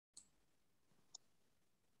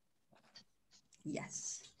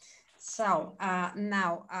Yes. So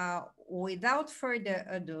now, without further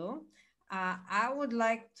ado, I would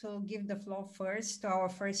like to give the floor first to our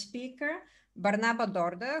first speaker, Barnaba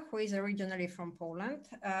Dorda, who is originally from Poland.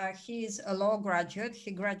 He is a law graduate.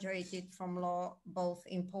 He graduated from law both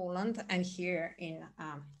in Poland and here in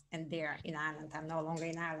and there in Ireland. I'm no longer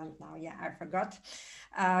in Ireland now. Yeah, I forgot.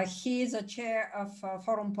 He is a chair of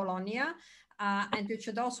Forum Polonia. And it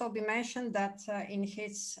should also be mentioned that in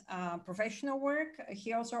his professional work,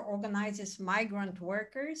 he also organizes migrant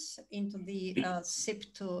workers into the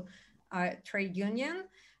SIP2 trade union.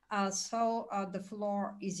 So the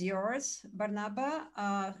floor is yours, Barnaba.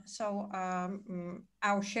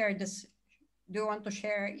 I'll share this. Do you want to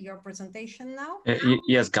share your presentation now?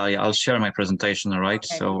 Yes, Galia, I'll share my presentation, all right?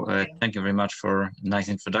 Okay, So okay. thank you very much for a nice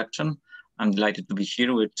introduction. I'm delighted to be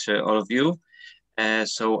here with all of you.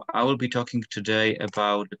 So I will be talking today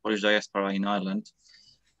about the Polish diaspora in Ireland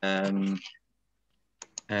and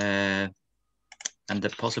the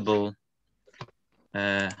possible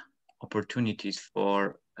opportunities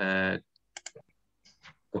for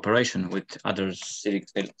cooperation with other civic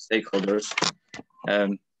stakeholders.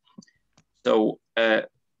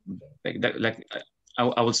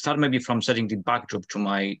 I will start maybe from setting the backdrop to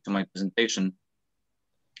my presentation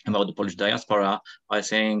about the Polish diaspora by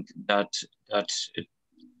saying that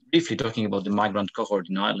briefly talking about the migrant cohort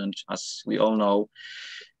in Ireland. As we all know,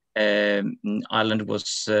 Ireland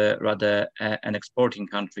was rather an exporting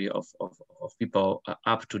country of people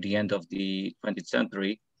up to the end of the 20th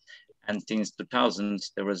century. And since 2000,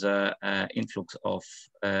 there was a influx of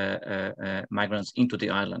migrants into the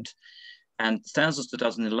island. And Census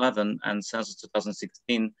 2011 and Census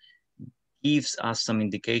 2016 gives us some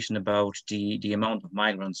indication about the amount of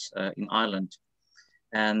migrants in Ireland.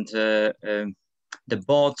 And the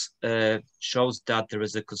board shows that there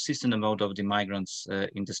is a consistent amount of the migrants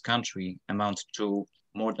in this country, amount to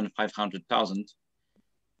more than 500,000.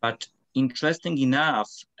 But interesting enough,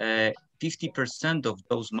 50% of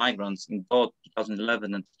those migrants in both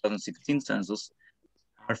 2011 and 2016 census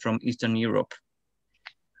are from Eastern Europe.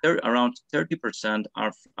 Around 30%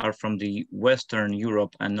 are from the Western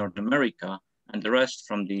Europe and North America, and the rest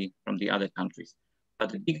from the other countries. But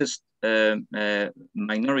the biggest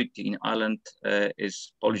minority in Ireland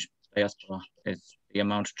is Polish diaspora. It's the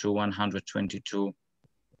amount to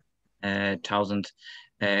 122,000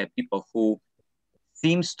 people who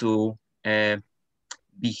seems to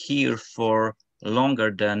be here for longer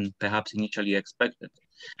than perhaps initially expected.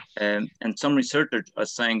 And some researchers are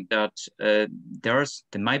saying that there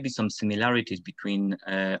might be some similarities between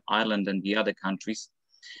Ireland and the other countries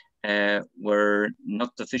where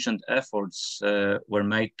not sufficient efforts were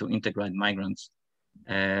made to integrate migrants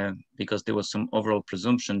because there was some overall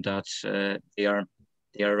presumption that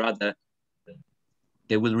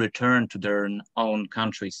they will return to their own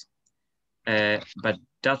countries. But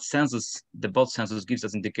that census, the both census gives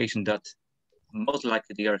us indication that most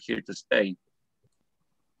likely they are here to stay.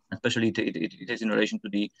 Especially it is in relation to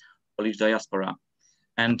the Polish diaspora.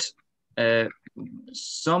 And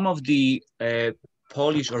some of the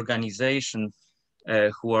Polish organizations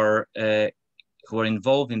who are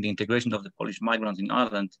involved in the integration of the Polish migrants in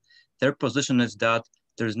Ireland, their position is that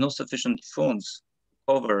there is no sufficient funds to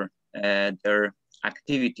cover their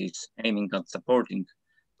activities aiming at supporting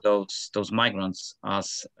those migrants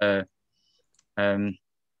as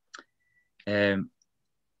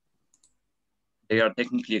they are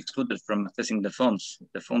technically excluded from accessing the funds.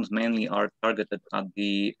 The funds mainly are targeted at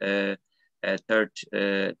the third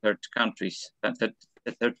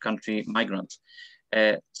country migrants.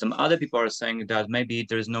 Some other people are saying that maybe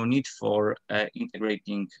there is no need for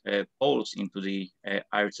integrating Poles into the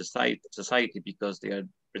Irish society because they are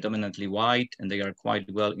predominantly white and they are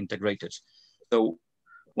quite well integrated. So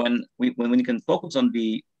when we can focus on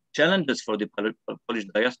the challenges for the Polish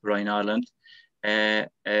diaspora in Ireland,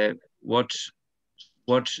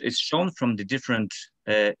 what is shown from the different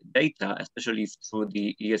data, especially through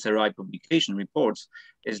the DSAI publication reports,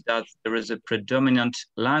 is that there is a predominant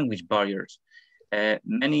language barriers.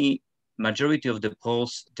 Majority of the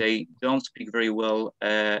Poles, they don't speak very well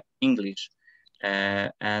English,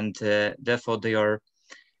 and therefore they are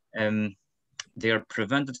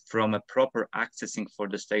prevented from a proper accessing for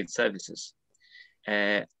the state services.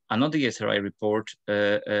 Another DSAI report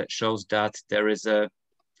shows that there is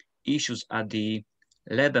issues at the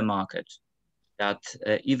labor market, that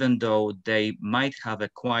even though they might have a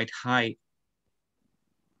quite high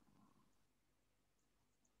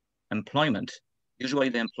employment, usually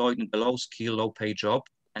they're employed in a low skill, low pay job,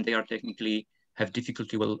 and they are technically have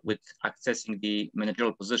difficulty with accessing the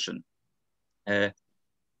managerial position.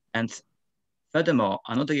 And Furthermore,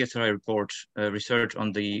 another DSAI report research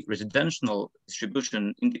on the residential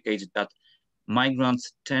distribution indicates that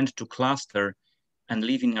migrants tend to cluster and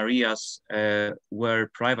live in areas where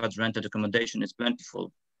private rented accommodation is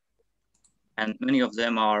plentiful. And many of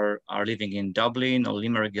them are living in Dublin or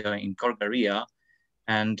Limerick in Cork area.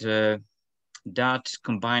 And that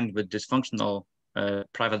combined with dysfunctional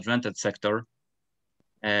private rented sector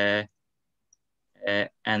and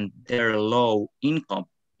their low income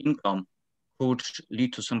could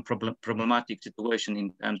lead to some problematic situation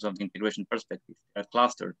in terms of the integration perspective. They are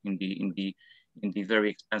clustered in the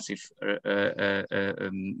very expensive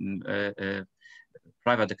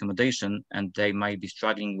private accommodation, and they might be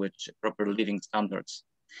struggling with proper living standards.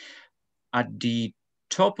 At the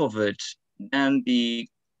top of it, then the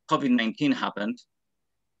COVID-19 happened,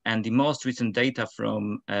 and the most recent data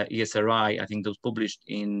from ESRI, I think those published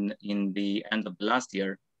in the end of the last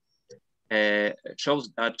year,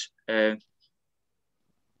 shows that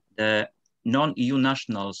the non-EU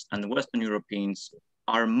nationals and Western Europeans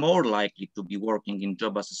are more likely to be working in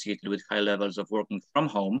jobs associated with high levels of working from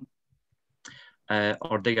home,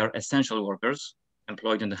 or they are essential workers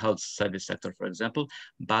employed in the health service sector, for example,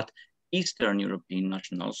 but Eastern European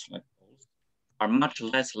nationals like Poles are much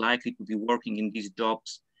less likely to be working in these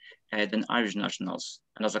jobs than Irish nationals.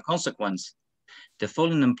 And as a consequence, the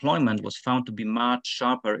fall in employment was found to be much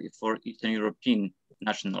sharper for Eastern European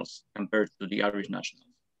nationals compared to the Irish nationals.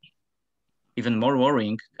 Even more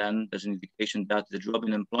worrying, then, there's an indication that the drop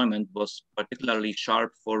in employment was particularly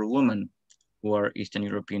sharp for women who are Eastern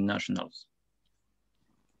European nationals.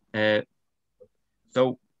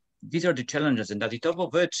 So these are the challenges, and at the top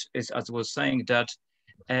of it is, as I was saying, that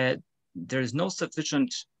there is no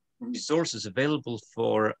sufficient resources available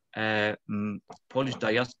for Polish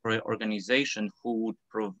diaspora organization who would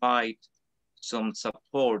provide some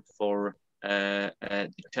support for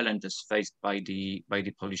the challenges faced by the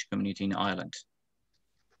Polish community in Ireland.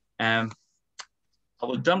 I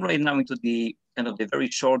will jump right now into the kind of the very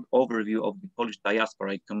short overview of the Polish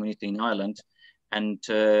diaspora community in Ireland. And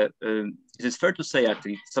it is fair to say,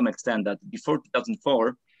 actually, to some extent, that before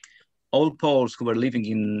 2004, all Poles who were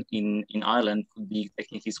living in Ireland could be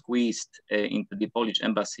technically squeezed into the Polish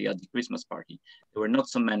embassy at the Christmas party. There were not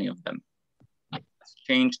so many of them. It's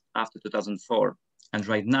changed after 2004. And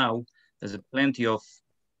right now, there's plenty of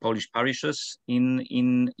Polish parishes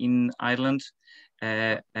in Ireland,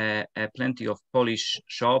 plenty of Polish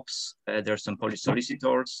shops. There are some Polish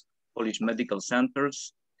solicitors, Polish medical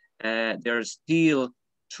centers. There are still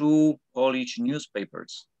 2 Polish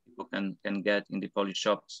newspapers people can get in the Polish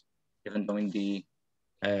shops, even though in the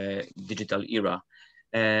digital era.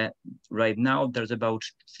 Right now, there's about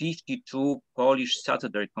 52 Polish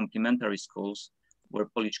Saturday complementary schools where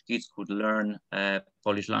Polish kids could learn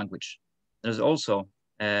Polish language. There's also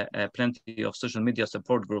plenty of social media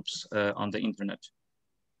support groups on the internet.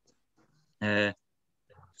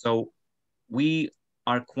 So we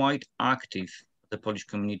are quite active, the Polish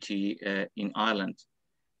community in Ireland.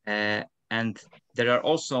 And there were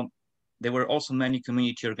also many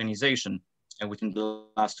community organizations within the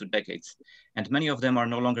last 2 decades. And many of them are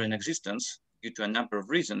no longer in existence due to a number of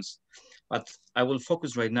reasons. But I will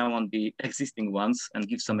focus right now on the existing ones and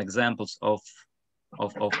give some examples of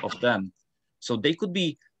them. So they could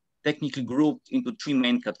be technically grouped into 3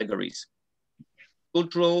 main categories: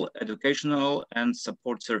 cultural, educational, and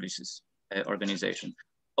support services organization.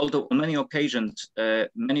 Although on many occasions,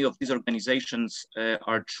 many of these organizations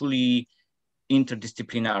are truly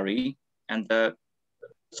interdisciplinary, and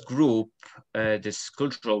this group, this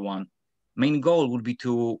cultural one, main goal would be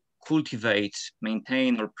to cultivate,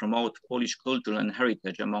 maintain, or promote Polish culture and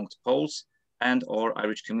heritage amongst Poles and or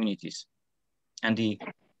Irish communities. And the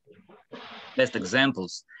best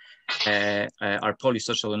examples are Polish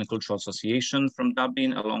Social and Cultural Association from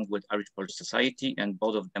Dublin, along with Irish Polish Society, and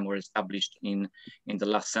both of them were established in the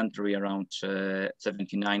last century, around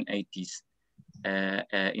 79, 80s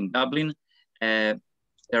in Dublin.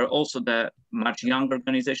 There are also the much younger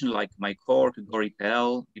organizations like My Cork, Gori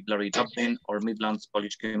PL, Biblary Dublin, or Midlands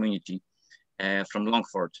Polish Community from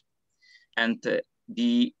Longford. And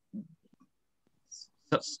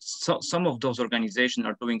some of those organizations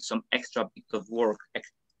are doing some extra bit of work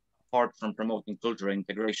apart from promoting cultural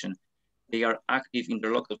integration. They are active in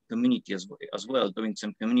their local community as well, doing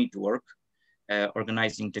some community work,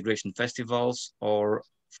 organizing integration festivals, or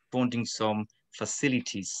funding some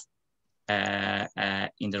facilities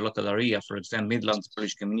in the local area. For example, Midlands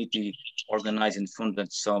Polish Community organized and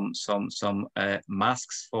funded some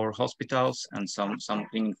masks for hospitals and some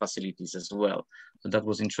cleaning facilities as well. So that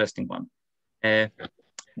was interesting one.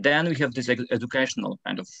 Then we have this educational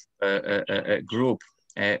kind of group,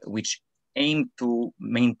 which aim to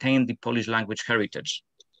maintain the Polish language heritage.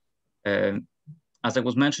 As I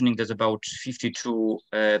was mentioning, there's about 52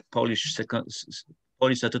 Polish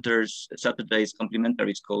Saturdays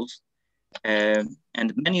complementary schools,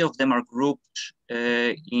 and many of them are grouped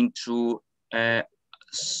into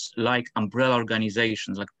like umbrella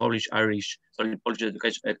organizations, like Polish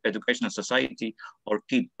Educational Society, or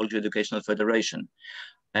PID, Polish Educational Federation.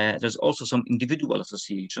 There's also some individual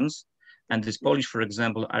associations. And this Polish, for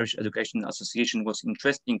example, Irish Education Association was an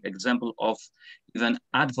interesting example of even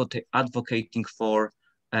advocating for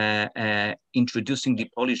introducing the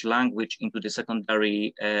Polish language into the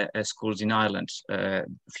secondary schools in Ireland a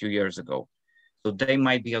few years ago. So they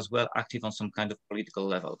might be as well active on some kind of political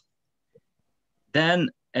level. Then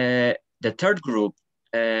the third group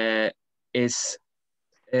is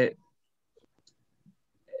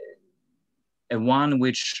one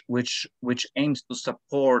which aims to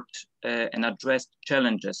support and address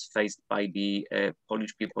challenges faced by the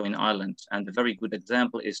Polish people in Ireland. And a very good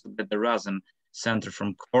example is the Erasm Center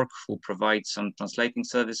from Cork, who provides some translating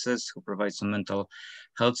services, who provides some mental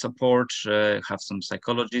health support, have some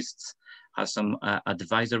psychologists, has some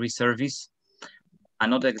advisory service.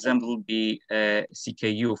 Another example would be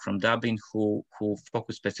CKU from Dublin, who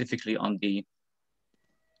focus specifically on the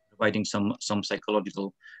providing some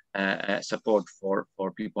psychological support for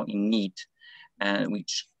people in need,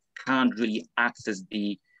 which can't really access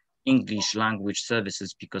the English language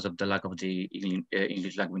services because of the lack of the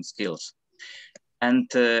English language skills. And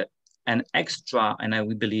an extra, and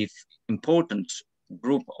we believe important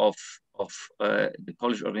group of the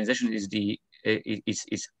Polish organization is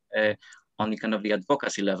on the kind of the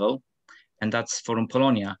advocacy level, and that's Forum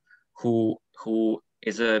Polonia, who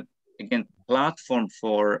is again platform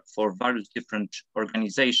for various different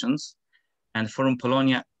organizations, and Forum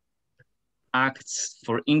Polonia acts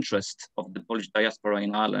for interest of the Polish diaspora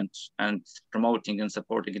in Ireland and promoting and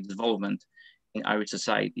supporting its involvement in Irish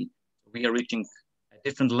society. We are reaching a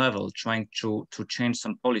different level, trying to change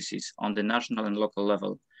some policies on the national and local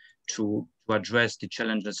level to address the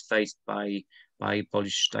challenges faced by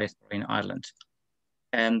Polish diaspora in Ireland.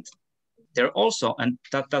 And there are also, and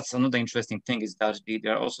that's another interesting thing, is that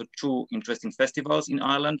there are also two interesting festivals in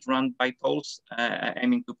Ireland run by Poles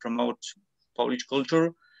aiming to promote Polish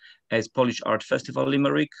culture. As Polish Art Festival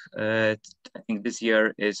Limerick, I think this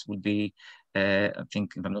year would be, I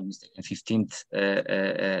think if I'm not mistaken,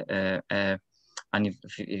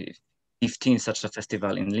 15th such a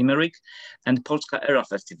festival in Limerick, and Polska Era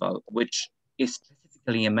Festival, which is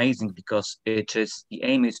specifically amazing because the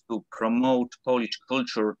aim is to promote Polish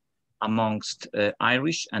culture amongst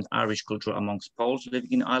Irish and Irish culture amongst Poles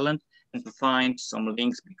living in Ireland, and to find some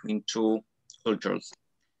links between two cultures.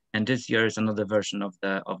 And this year is another version of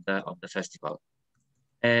the festival.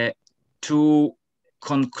 To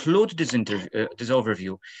conclude this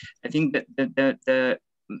overview, I think that the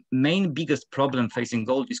main biggest problem facing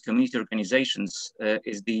all these community organizations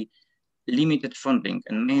is the limited funding,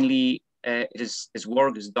 and mainly this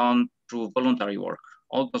work is done through voluntary work.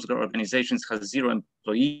 All those organizations have zero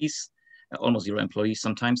employees, almost zero employees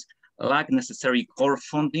sometimes, lack necessary core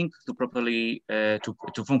funding to properly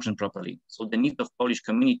to function properly. So the need of Polish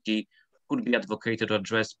community could be advocated or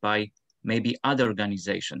addressed by maybe other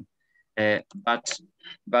organization. So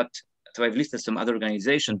I've listed some other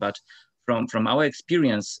organization, but from our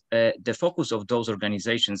experience, the focus of those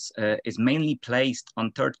organizations is mainly placed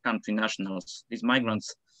on third country nationals. These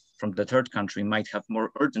migrants from the third country might have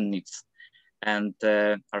more urgent needs and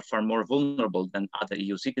are far more vulnerable than other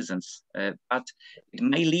EU citizens. But it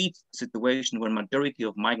may lead to a situation where majority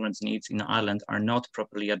of migrants' needs in Ireland are not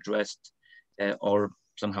properly addressed or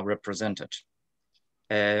somehow represented.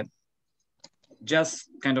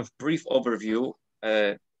 Just kind of brief overview,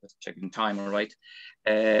 let's check in time, all right,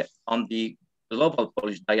 on the global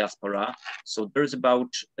Polish diaspora. So there's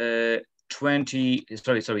about more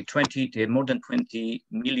than 20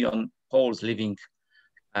 million Poles living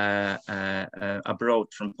abroad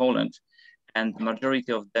from Poland, and the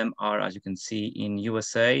majority of them are, as you can see, in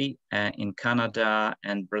USA, in Canada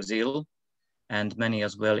and Brazil, and many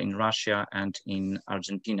as well in Russia and in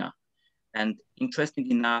Argentina. And interesting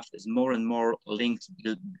enough, there's more and more links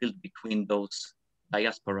built between those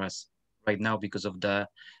diasporas right now because of the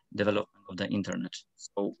development of the internet.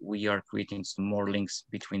 So we are creating some more links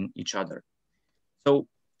between each other. So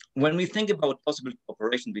when we think about possible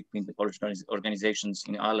cooperation between the Polish organizations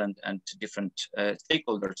in Ireland and different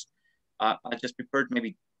stakeholders, I just prepared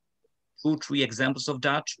maybe three examples of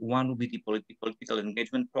that. One would be the political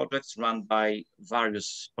engagement projects run by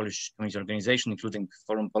various Polish community organizations, including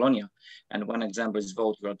Forum Polonia. And one example is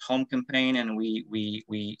Vote You're at Home campaign. And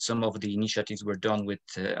some of the initiatives were done with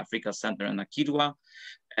Africa Center and Akidwa.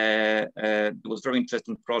 It was a very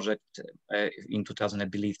interesting project in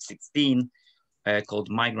 2016 called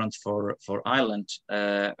Migrant for Ireland,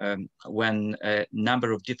 when a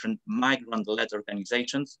number of different migrant-led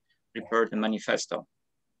organizations prepared a manifesto.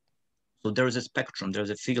 So there is a spectrum,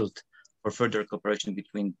 there's a field for further cooperation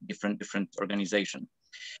between different organizations.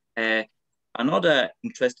 Another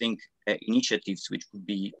interesting initiatives which could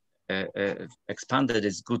be expanded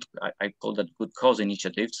is good, I call that good cause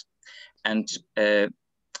initiatives. And a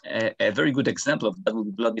very good example of that would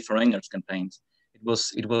be Bloody Foreigners campaigns.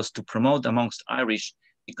 It was to promote amongst Irish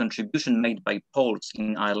the contribution made by Poles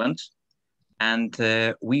in Ireland. And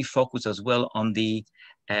we focus as well on the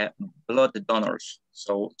blood donors.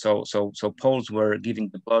 So Poles were giving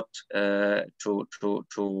the blood to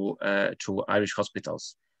Irish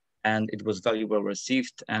hospitals, and it was very well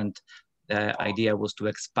received. And the idea was to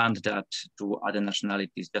expand that to other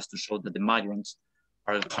nationalities, just to show that the migrants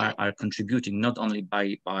are contributing not only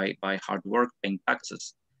by hard work, paying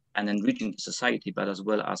taxes, and enriching the society, but as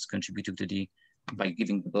well as contributing by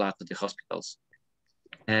giving the blood to the hospitals.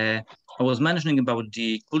 I was mentioning about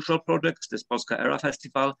the cultural projects. This Polska Era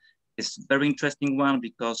Festival is a very interesting one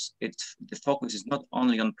because the focus is not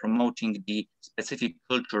only on promoting the specific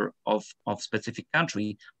culture of specific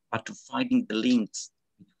country, but to finding the links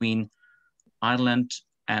between Ireland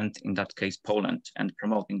and, in that case, Poland, and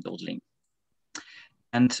promoting those links.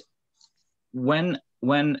 And when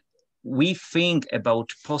we think about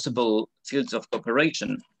possible fields of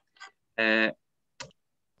cooperation,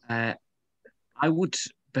 I would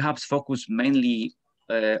perhaps focus mainly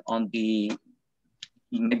on maybe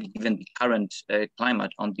even the current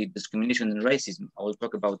climate, on the discrimination and racism. I will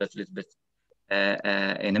talk about that a little bit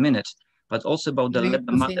in a minute, but also about the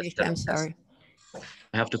labor market. I'm sorry.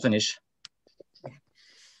 I have to finish.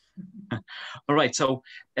 All right, so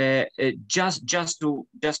just to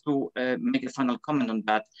make a final comment on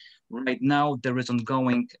that, right now there is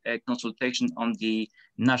ongoing consultation on the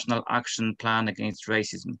National Action Plan Against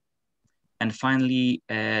Racism. And finally,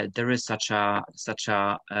 there is such a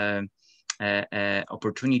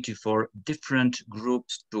opportunity for different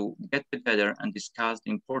groups to get together and discuss the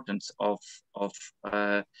importance of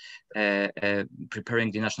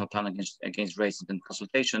preparing the national plan against racism. And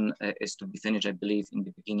consultation is to be finished, I believe, in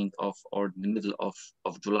the beginning of or the middle of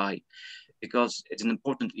July, because it's an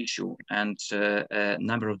important issue, and a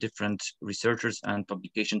number of different researchers and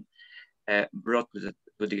publications brought to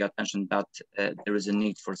the attention that there is a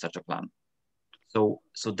need for such a plan. So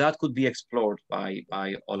that could be explored by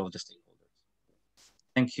all of the stakeholders.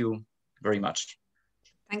 Thank you very much.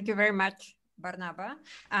 Thank you very much, Barnaba.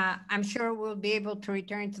 I'm sure we'll be able to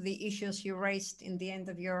return to the issues you raised in the end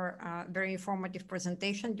of your very informative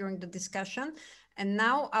presentation during the discussion. And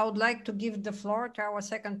now I would like to give the floor to our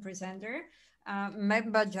second presenter,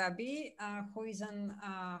 Memba Jabi, who is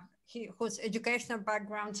whose educational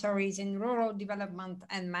background is in rural development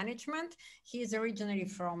and management. He is originally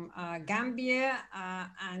from Gambia,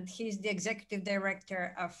 and he's the executive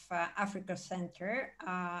director of Africa Center,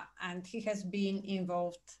 and he has been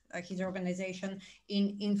involved, his organization,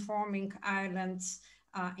 in informing Ireland's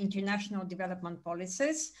international development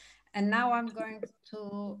policies. And now I'm going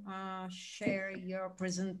to share your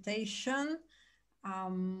presentation.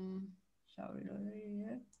 Sorry,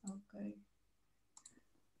 okay.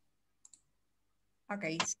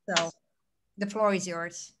 Okay, so the floor is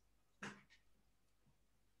yours.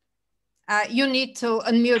 You need to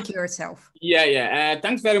unmute yourself. Yeah.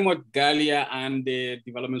 Thanks very much, Galia and the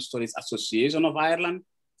Development Studies Association of Ireland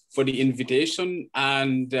for the invitation.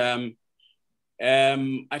 And I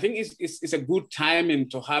think it's a good timing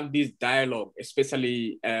to have this dialogue,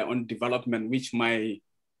 especially on development, which my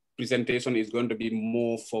presentation is going to be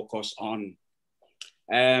more focused on.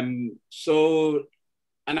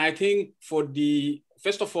 And I think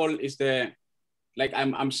first of all, is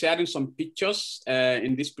I'm sharing some pictures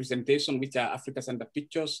in this presentation, which are Africa Center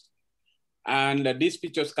pictures. And these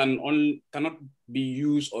pictures cannot be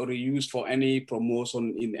used or reused for any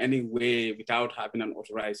promotion in any way without having an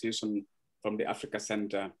authorization from the Africa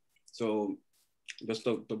Center. So just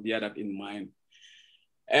to bear that in mind.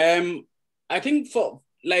 I think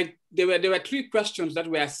there were three questions that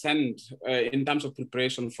were sent in terms of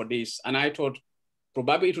preparation for this. And I thought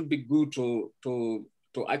probably it would be good to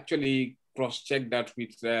actually cross-check that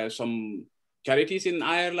with some charities in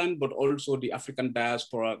Ireland, but also the African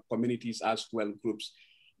diaspora communities as well, groups,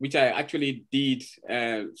 which I actually did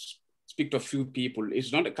speak to a few people.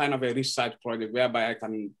 It's not a kind of a research project whereby I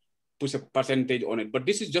can put a percentage on it, but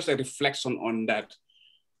this is just a reflection on that.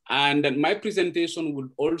 And then my presentation will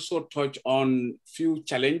also touch on few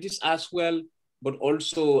challenges as well, but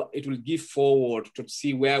also it will give forward to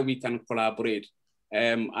see where we can collaborate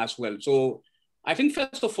as well. So I think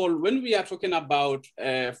first of all, when we are talking about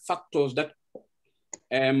factors that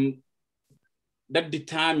that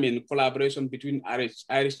determine collaboration between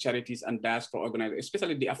Irish charities and diaspora organizations,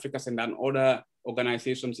 especially the Africa Center and other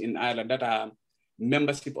organizations in Ireland that are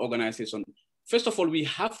membership organizations. First of all, we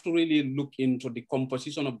have to really look into the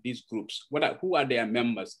composition of these groups. Who are their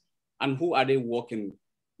members and who are they working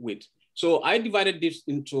with? So I divided this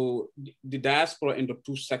into the diaspora into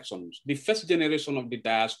two sections. The first generation of the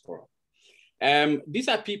diaspora. These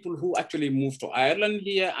are people who actually moved to Ireland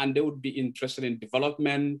here and they would be interested in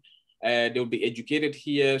development. They will be educated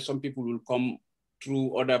here. Some people will come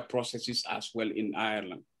through other processes as well in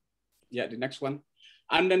Ireland. Yeah, the next one.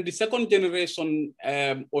 And then the second generation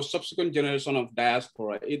or subsequent generation of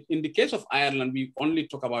diaspora. In the case of Ireland, we only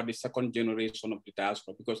talk about the second generation of the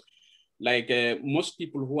diaspora because like most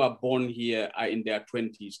people who are born here are in their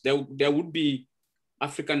 20s. There would be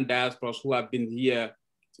African diasporas who have been here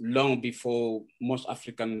long before most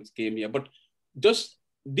Africans came here. But just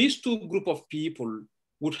these two group of people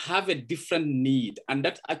would have a different need, and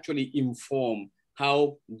that actually inform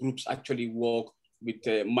how groups actually work with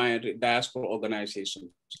my diaspora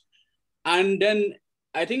organizations. And then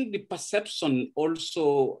I think the perception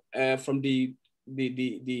also from the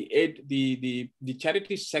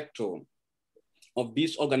charity sector of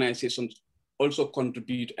these organizations also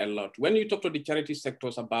contribute a lot. When you talk to the charity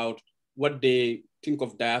sectors about what they think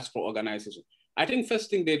of diaspora organizations, I think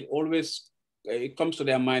first thing they always, it comes to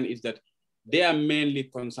their mind is that they are mainly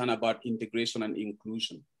concerned about integration and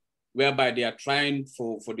inclusion, whereby they are trying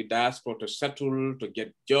for the diaspora to settle, to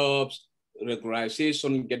get jobs,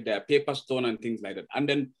 regularization, get their papers done and things like that. And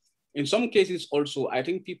then in some cases also, I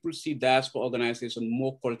think people see diaspora organization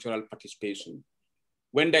more cultural participation.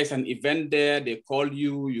 When there's an event there, they call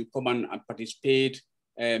you, you come and participate,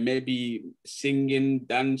 maybe singing,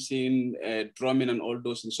 dancing, drumming and all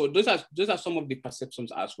those things. So those are some of the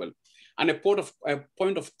perceptions as well. And a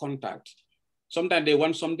point of contact. Sometimes they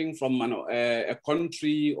want something from a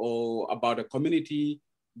country or about a community,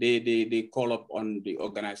 they call up on the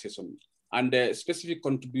organization and the specific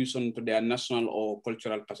contribution to their national or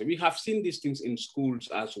cultural person. We have seen these things in schools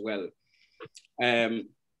as well.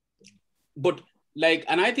 But like,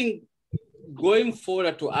 and I think going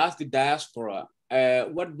forward to ask the diaspora,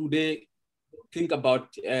 what do they think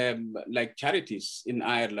about like charities in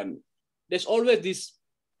Ireland? There's always this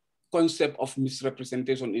concept of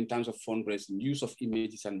misrepresentation in terms of fundraising, use of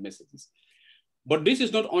images and messages. But this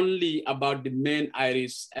is not only about the main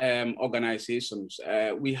Irish organizations.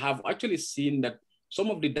 We have actually seen that some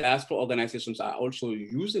of the diaspora organizations are also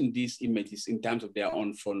using these images in terms of their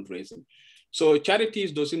own fundraising. So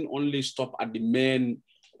charities doesn't only stop at the main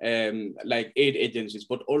like aid agencies,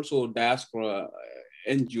 but also diaspora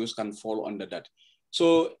NGOs can fall under that.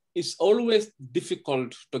 So it's always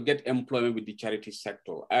difficult to get employment with the charity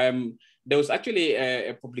sector. There was actually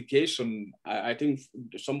a publication, I think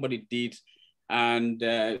somebody did, and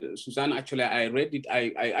Suzanne, actually, I read it.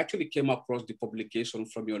 I actually came across the publication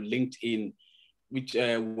from your LinkedIn, which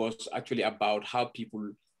was actually about how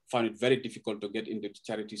people found it very difficult to get into the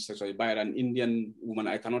charity sector by an Indian woman.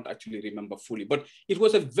 I cannot actually remember fully, but it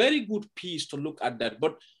was a very good piece to look at that.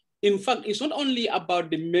 But in fact, it's not only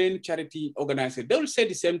about the main charity organization. They will say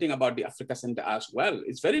the same thing about the Africa Center as well.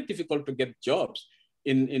 It's very difficult to get jobs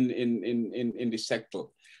in the sector.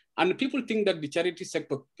 And people think that the charity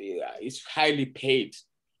sector is highly paid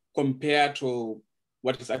compared to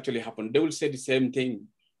what has actually happened. They will say the same thing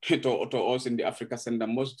to us in the Africa Center.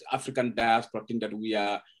 Most African diaspora think that we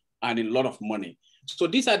are earning a lot of money. So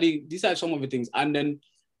these are some of the things. And then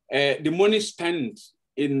the money spent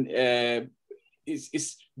in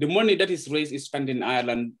is the money that is raised is spent in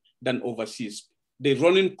Ireland than overseas. The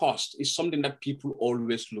running cost is something that people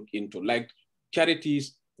always look into. Like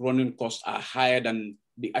charities running costs are higher than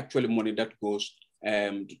the actual money that goes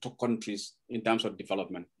to countries in terms of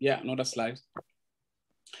development. Yeah, another slide.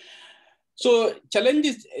 So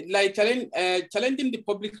challenges like challenging the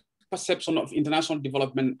public perception of international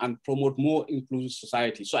development and promote more inclusive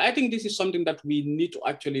society. So I think this is something that we need to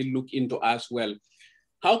actually look into as well.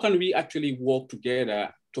 How can we actually work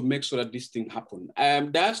together to make sure that this thing happen?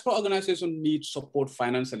 Diaspora organizations need support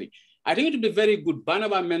financially. I think it would be very good.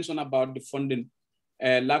 Barnaba mentioned about the funding,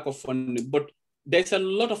 lack of funding, but there's a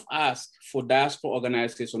lot of ask for diaspora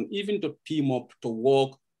organizations, even to team up, to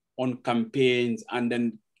work on campaigns, and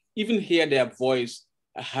then even hear their voice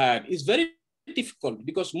had is very difficult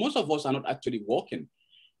because most of us are not actually working,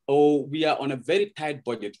 or we are on a very tight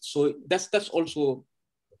budget. So that's also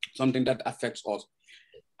something that affects us.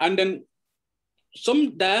 And then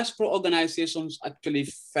some diaspora organizations actually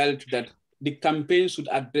felt that the campaign should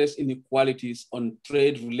address inequalities on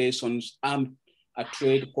trade relations, armed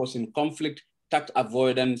trade causing conflict, tax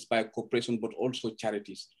avoidance by corporations, but also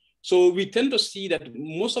charities. So we tend to see that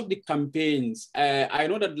most of the campaigns, I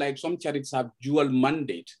know that like some charities have dual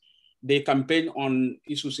mandate. They campaign on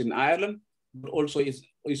issues in Ireland, but also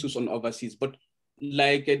issues on overseas. But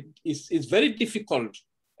like it's very difficult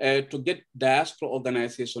to get diaspora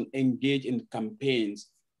organizations engaged in campaigns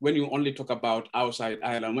when you only talk about outside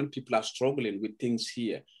Ireland, when people are struggling with things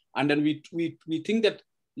here. And then we think that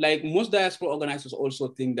like most diaspora organizers also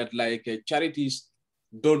think that like charities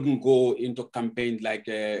don't go into campaigns like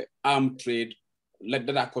armed trade, like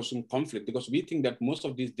that are causing conflict, because we think that most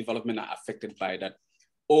of these developments are affected by that.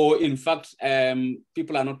 Or in fact,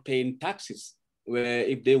 people are not paying taxes where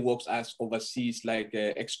if they work as overseas, like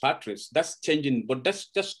expatriates. That's changing, but that's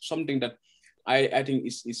just something that I think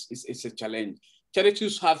is a challenge.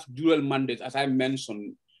 Charities have dual mandates, as I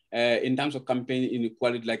mentioned, in terms of campaign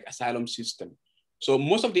inequality, like asylum system. So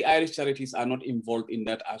most of the Irish charities are not involved in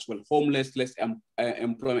that as well. Homelessness,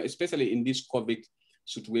 employment, especially in this COVID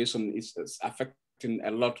situation, is affecting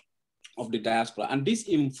a lot of the diaspora. And this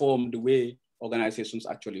informs the way organizations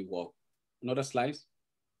actually work. Another slide.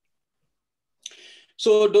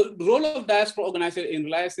 So the role of diaspora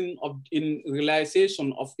organization in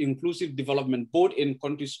realization of inclusive development, both in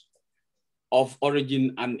countries of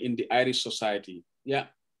origin and in the Irish society. Yeah.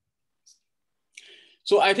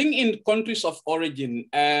 So I think in countries of origin,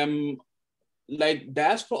 like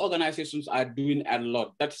diaspora organizations are doing a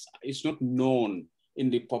lot that is not known in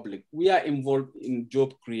the public. We are involved in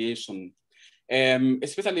job creation,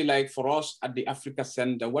 especially like for us at the Africa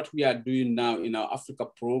Center, what we are doing now in our Africa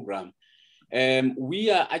program. We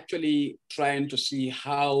are actually trying to see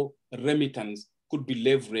how remittance could be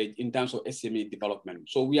leveraged in terms of SME development.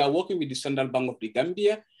 So we are working with the Central Bank of the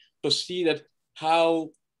Gambia to see that how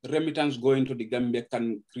remittance going to the Gambia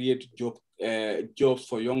can create jobs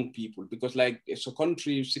for young people, because like it's a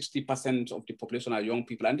country, 60% of the population are young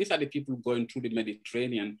people, and these are the people going through the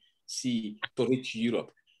Mediterranean Sea to reach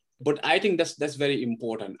Europe. But I think that's very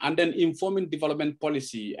important. And then informing development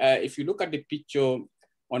policy. If you look at the picture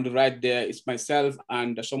on the right there, it's myself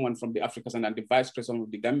and someone from the Africa Center and the Vice President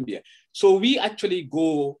of the Gambia. So we actually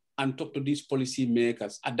go and talk to these policy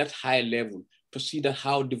makers at that high level to see that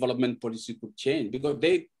how development policy could change, because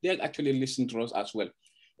they actually listen to us as well.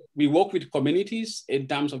 We work with communities in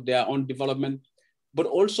terms of their own development, but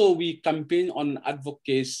also we campaign on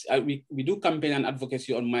advocacy. We do campaign and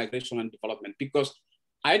advocacy on migration and development, because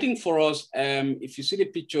I think for us, if you see the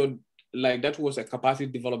picture, like that was a capacity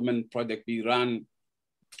development project we ran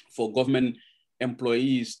for government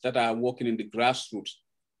employees that are working in the grassroots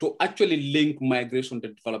to actually link migration to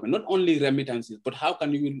development, not only remittances, but how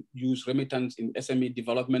can you use remittance in SME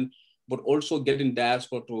development, but also getting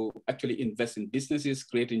diaspora to actually invest in businesses,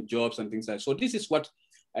 creating jobs and things like that. So this is what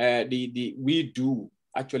we do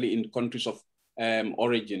actually in countries of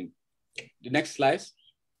origin. The next slide.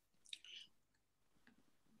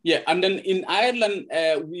 Yeah, and then in Ireland,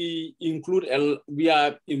 we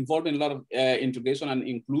are involved in a lot of integration and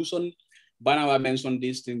inclusion. Banawa mentioned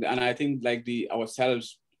these things, and I think like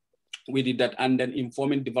ourselves, we did that. And then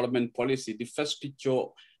informing development policy. The first picture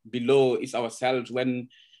below is ourselves when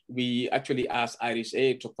we actually asked Irish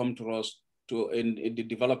Aid to come to us in the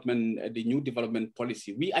development, the new development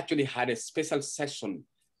policy. We actually had a special session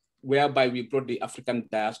whereby we brought the African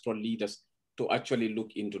diaspora leaders to actually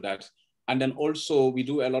look into that. And then also we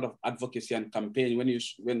do a lot of advocacy and campaign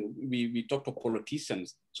when we talk to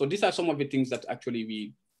politicians. So these are some of the things that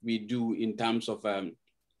actually we do in terms of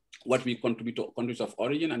what we contribute to countries of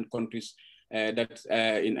origin and countries that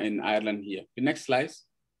in Ireland here. The next slide.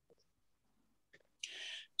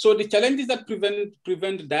 So the challenges that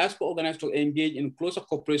prevent diaspora organizers to engage in closer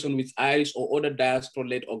cooperation with Irish or other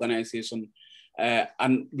diaspora-led organizations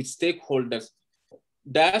and with stakeholders.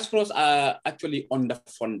 Diasporas are actually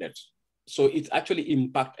underfunded. So it actually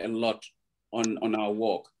impacts a lot on our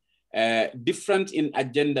work. Different in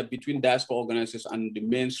agenda between diaspora organizations and the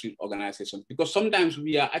mainstream organizations, because sometimes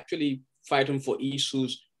we are actually fighting for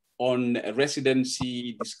issues on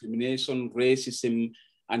residency, discrimination, racism,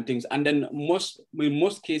 and things. And then in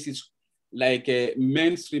most cases, like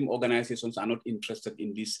mainstream organizations are not interested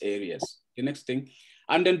in these areas. The next thing.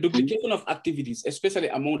 And then duplication of activities, especially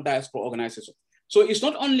among diaspora organizations. So it's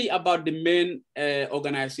not only about the main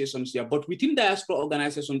organizations here, but within diaspora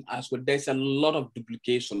organizations as well, there's a lot of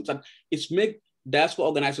duplications. And it's make diaspora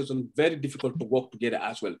organizations very difficult to work together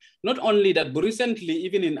as well. Not only that, but recently,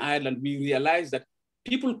 even in Ireland, we realized that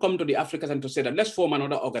people come to the Africa Center to say that let's form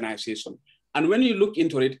another organization. And when you look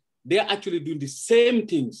into it, they're actually doing the same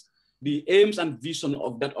things, the aims and vision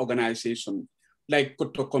of that organization, like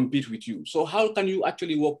to compete with you. So how can you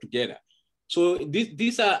actually work together? So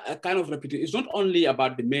these are a kind of repetition. It's not only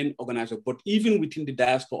about the main organizer, but even within the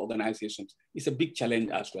diaspora organizations, it's a big challenge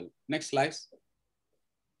as well. Next slide.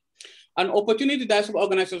 An opportunity diaspora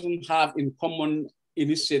organizations have in common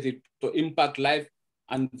initiative to impact life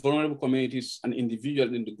and vulnerable communities and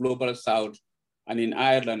individuals in the global South and in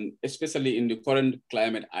Ireland, especially in the current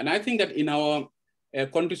climate. And I think that in our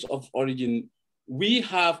countries of origin, we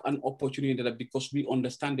have an opportunity that because we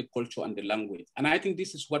understand the culture and the language. And I think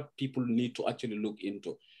this is what people need to actually look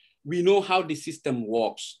into. We know how the system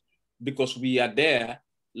works because we are there.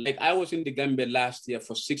 Like I was in the Gambia last year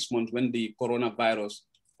for 6 months when the coronavirus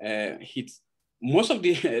hit. Most of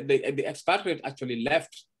the expatriates actually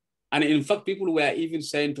left. And in fact, people were even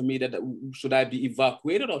saying to me that should I be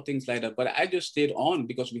evacuated or things like that, but I just stayed on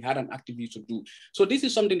because we had an activity to do. So this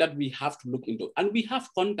is something that we have to look into, and we have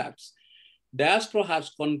contacts. Diaspora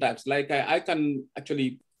has contacts. Like I can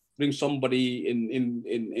actually bring somebody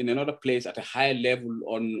in another place at a higher level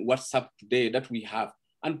on WhatsApp today that we have.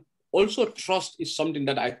 And also trust is something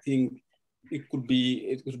that I think it could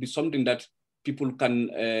be something that people can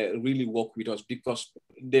really work with us because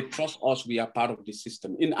they trust us, we are part of the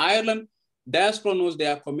system. In Ireland, diaspora knows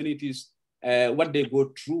their communities, what they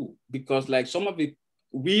go through, because like some of it,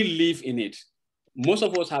 we live in it. Most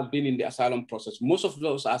of us have been in the asylum process. Most of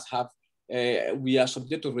us have, we are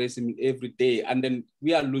subject to racism every day, and then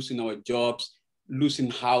we are losing our jobs,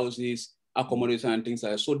 losing houses, accommodation and things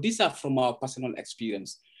like that. So these are from our personal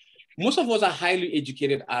experience. Most of us are highly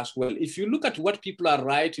educated as well. If you look at what people are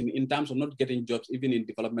writing in terms of not getting jobs, even in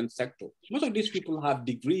development sector, most of these people have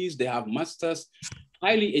degrees, they have masters,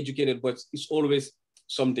 highly educated, but it's always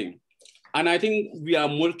something. And I think we are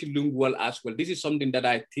multilingual as well. This is something that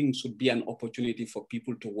I think should be an opportunity for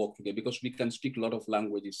people to work together because we can speak a lot of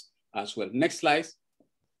languages as well. Next slide.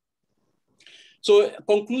 So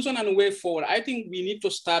conclusion and way forward, I think we need to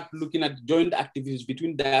start looking at joint activities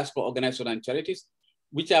between diaspora organizations and charities,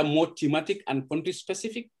 which are more thematic and country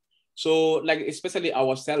specific. So like, especially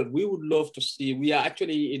ourselves, we would love to see, we are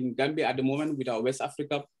actually in Gambia at the moment with our West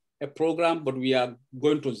Africa program, but we are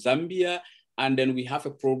going to Zambia. And then we have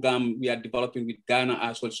a program we are developing with Ghana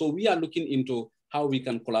as well. So we are looking into how we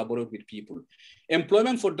can collaborate with people.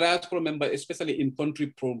 Employment for diaspora members, especially in country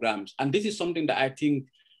programs. And this is something that I think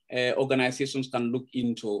organizations can look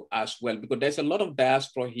into as well, because there's a lot of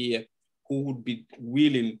diaspora here who would be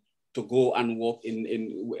willing to go and work in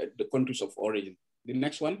the countries of origin. The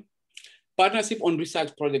next one, partnership on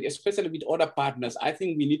research projects, especially with other partners. I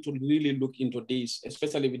think we need to really look into this,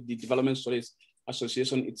 especially with the Development Studies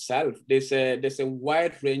Association itself. There's a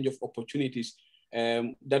wide range of opportunities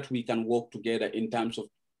that we can work together in terms of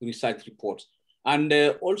research reports. And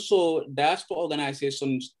also diaspora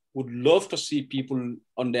organizations would love to see people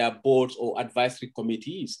on their boards or advisory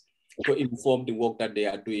committees to inform the work that they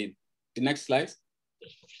are doing. The next slide.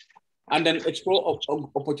 And then explore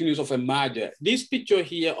opportunities of a merger. This picture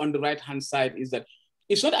here on the right-hand side is that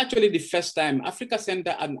it's not actually the first time. Africa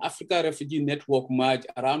Center and Africa Refugee Network merged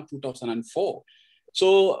around 2004.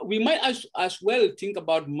 So we might as well think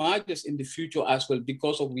about mergers in the future as well,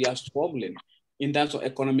 because of we are struggling in terms of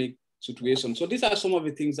economic situation. So these are some of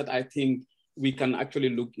the things that I think we can actually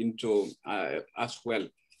look into as well.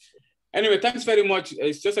 Anyway, thanks very much.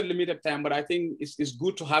 It's just a limited time, but I think it's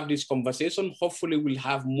good to have this conversation. Hopefully we'll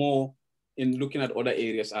have more in looking at other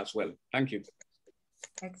areas as well. Thank you.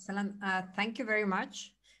 Excellent. Thank you very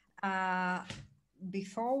much.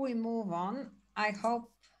 Before we move on, I hope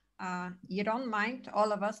you don't mind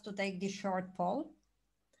all of us to take this short poll.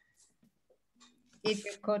 If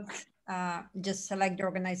you could just select the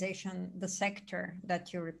organization, the sector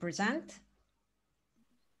that you represent.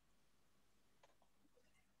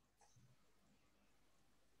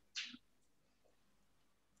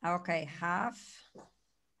 Okay, half.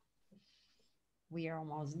 We are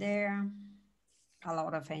almost there. A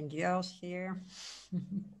lot of NGOs here.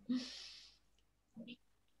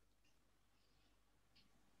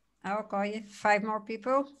 Okay, 5 more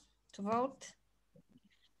people to vote.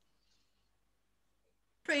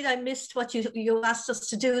 Afraid I missed what you asked us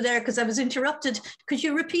to do there because I was interrupted. Could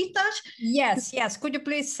you repeat that? Yes. Could you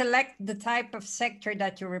please select the type of sector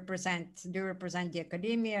that you represent? Do you represent the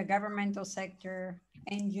academia, governmental sector,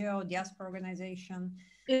 NGO, diaspora organization?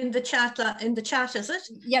 In the chat, is it?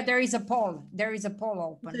 Yeah, there is a poll. There is a poll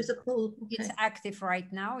open. There's a poll. Okay. It's active right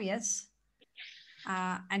now, yes.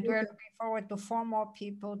 And we're looking forward to 4 more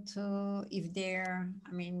people to, if they're,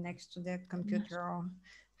 I mean, next to the computer or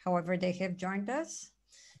however they have joined us.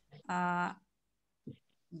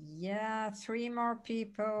 Yeah, 3 more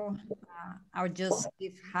people. I'll just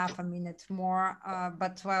give half a minute more.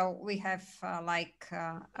 But well, we have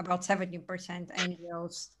about 70%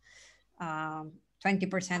 NGOs,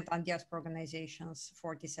 20% on diaspora organizations,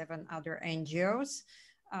 47 other NGOs.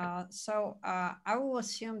 So I will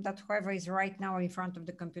assume that whoever is right now in front of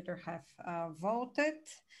the computer have voted.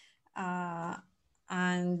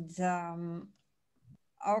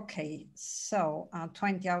 Okay, so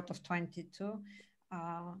 20 out of 22.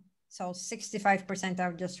 So 65%,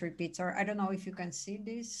 I'll just repeat. So I don't know if you can see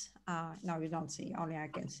this. No, you don't see, only I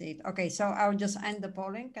can see it. Okay, so I'll just end the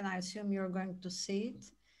polling and I assume you're going to see it.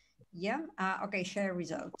 Yeah, okay, share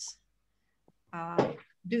results.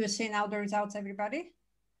 Do you see now the results, everybody?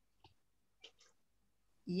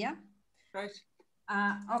 Yeah. Right.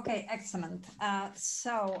 Okay, excellent.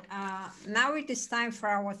 So now it is time for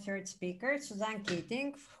our third speaker, Suzanne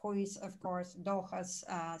Keating, who is, of course, Doha's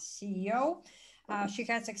CEO. She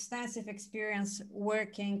has extensive experience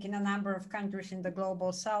working in a number of countries in the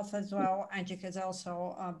Global South as well, and she has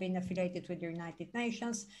also been affiliated with the United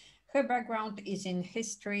Nations. Her background is in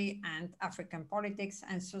history and African politics,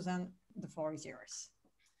 and Susan, the floor is yours.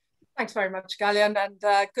 Thanks very much, Gallian, and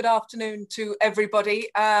good afternoon to everybody.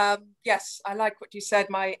 Yes, I like what you said.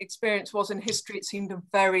 My experience was in history. It seemed a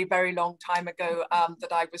very, very long time ago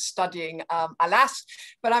that I was studying, alas,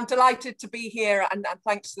 but I'm delighted to be here, and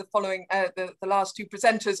thanks to the following, the last 2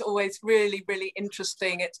 presenters, always really, really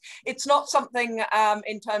interesting. It's not something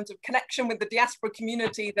in terms of connection with the diaspora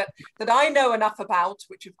community that I know enough about,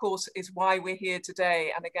 which of course is why we're here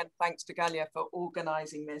today. And again, thanks to Galia for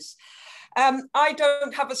organizing this. I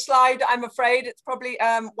don't have a slide, I'm afraid. It's probably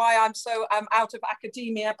why I'm so out of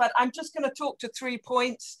academia, but I'm just going to talk to 3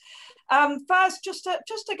 points. First, just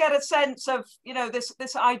to get a sense of, you know,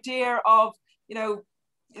 this idea of, you know,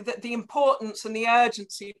 the importance and the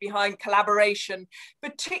urgency behind collaboration,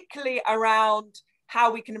 particularly around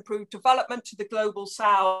how we can improve development to the Global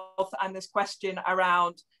South, and this question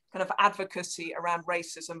around kind of advocacy around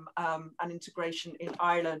racism and integration in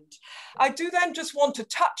Ireland. I do then just want to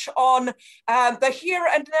touch on the here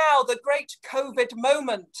and now, the great COVID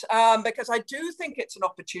moment, because I do think it's an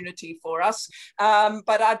opportunity for us,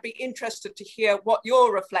 but I'd be interested to hear what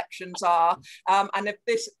your reflections are, and if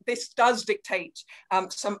this does dictate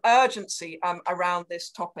some urgency around this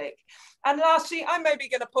topic. And lastly, I'm maybe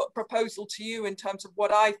going to put a proposal to you in terms of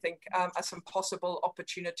what I think are some possible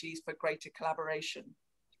opportunities for greater collaboration.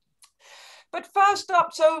 But first up,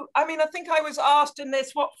 so, I mean, I think I was asked in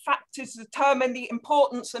this, what factors determine the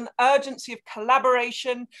importance and urgency of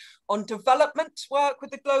collaboration on development work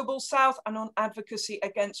with the Global South and on advocacy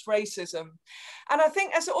against racism? And I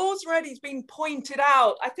think, as already has been pointed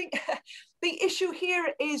out, I think the issue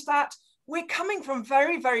here is that we're coming from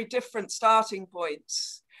very, very different starting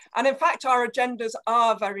points. And in fact, our agendas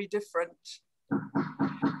are very different.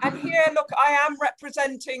 And here, look, I am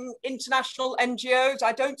representing international NGOs.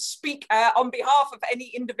 I don't speak on behalf of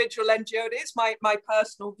any individual NGO. It is my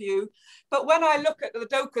personal view. But when I look at the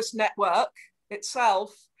DOCUS network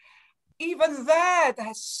itself, even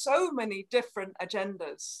there's so many different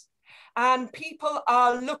agendas. And people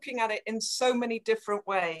are looking at it in so many different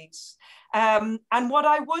ways. And what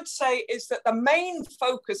I would say is that the main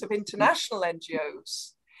focus of international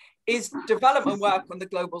NGOs is development work on the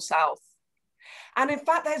Global South. And in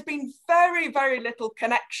fact, there's been very, very little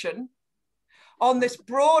connection on this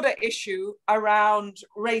broader issue around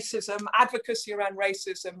racism, advocacy around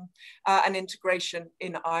racism and integration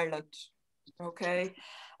in Ireland, okay?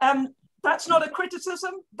 That's not a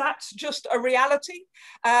criticism, that's just a reality.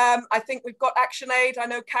 I think we've got ActionAid. I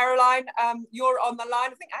know, Caroline, you're on the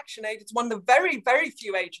line. I think ActionAid is one of the very, very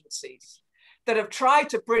few agencies that have tried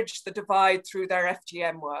to bridge the divide through their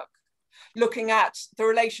FGM work, looking at the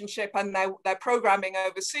relationship and their programming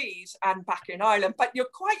overseas and back in Ireland, but you're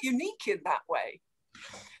quite unique in that way.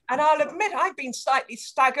 And I'll admit, I've been slightly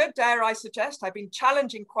staggered, dare I suggest. I've been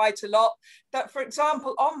challenging quite a lot that, for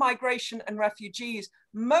example, on migration and refugees,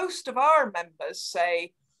 most of our members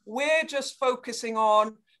say, we're just focusing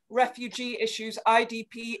on refugee issues,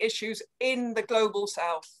 IDP issues in the Global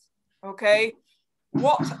South, okay?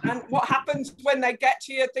 What happens when they get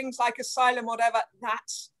here, things like asylum, whatever,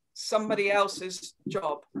 that's somebody else's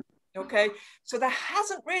job, okay? So there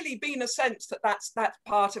hasn't really been a sense that that's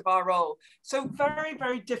part of our role. So very,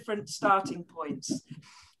 very different starting points.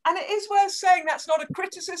 And it is worth saying that's not a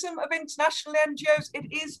criticism of international NGOs,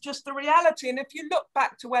 it is just the reality. And if you look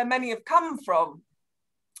back to where many have come from,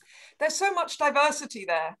 there's so much diversity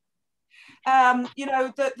there. You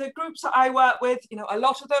know, the groups that I work with, you know, a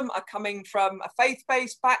lot of them are coming from a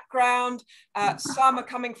faith-based background. Some are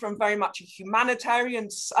coming from very much a humanitarian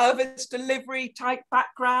service delivery type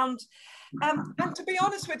background. And to be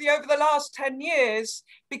honest with you, over the last 10 years,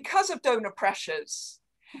 because of donor pressures,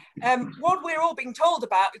 what we're all being told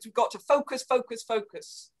about is we've got to focus, focus,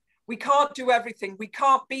 focus. We can't do everything. We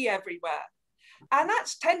can't be everywhere. And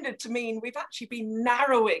that's tended to mean we've actually been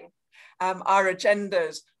narrowing our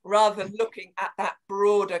agendas rather than looking at that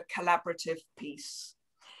broader collaborative piece.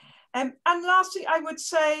 And lastly, I would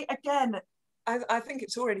say, again, I think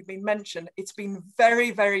it's already been mentioned, it's been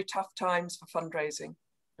very, very tough times for fundraising,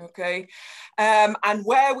 okay? And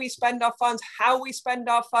where we spend our funds, how we spend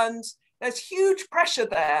our funds, there's huge pressure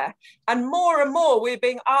there. And more we're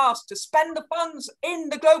being asked to spend the funds in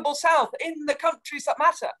the global south, in the countries that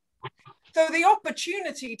matter. So the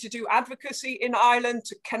opportunity to do advocacy in Ireland,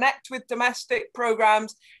 to connect with domestic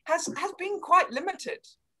programs has been quite limited.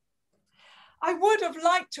 I would have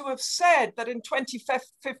liked to have said that in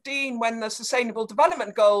 2015, when the Sustainable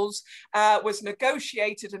Development Goals was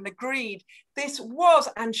negotiated and agreed, this was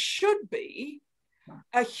and should be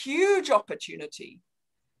a huge opportunity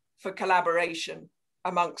for collaboration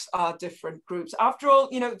amongst our different groups. After all,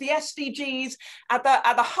 you know, the SDGs at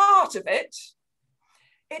the heart of it,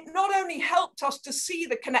 it not only helped us to see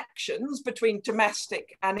the connections between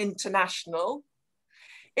domestic and international,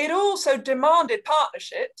 it also demanded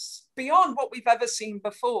partnerships beyond what we've ever seen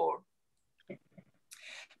before.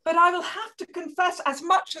 But I will have to confess, as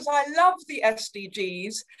much as I love the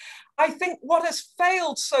SDGs, I think what has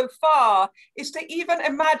failed so far is to even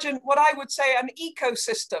imagine what I would say an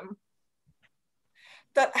ecosystem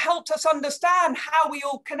that helped us understand how we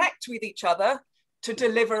all connect with each other to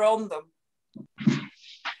deliver on them.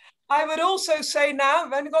 I would also say now,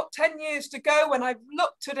 I've only got 10 years to go, when I've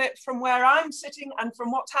looked at it from where I'm sitting and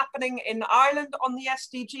from what's happening in Ireland on the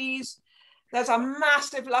SDGs, there's a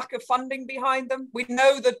massive lack of funding behind them. We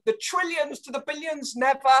know that the trillions to the billions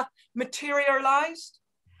never materialized.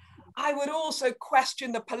 I would also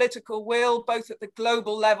question the political will, both at the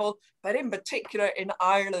global level, but in particular in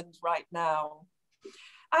Ireland right now.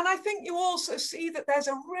 And I think you also see that there's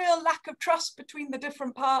a real lack of trust between the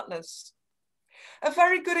different partners. A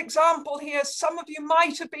very good example here, some of you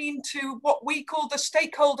might have been to what we call the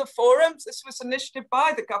stakeholder forums. This was an initiative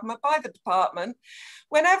by the government, by the department.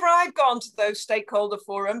 Whenever I've gone to those stakeholder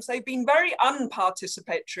forums, they've been very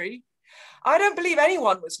unparticipatory. I don't believe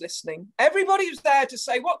anyone was listening. Everybody was there to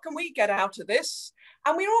say, what can we get out of this?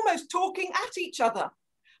 And we were almost talking at each other.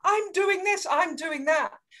 I'm doing this, I'm doing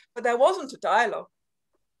that. But there wasn't a dialogue.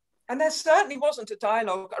 And there certainly wasn't a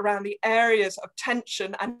dialogue around the areas of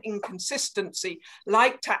tension and inconsistency,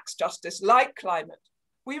 like tax justice, like climate.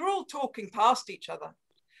 We were all talking past each other.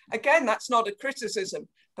 Again, that's not a criticism,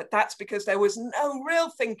 but that's because there was no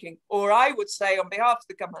real thinking, or I would say on behalf of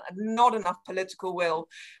the government, and not enough political will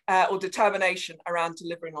or determination around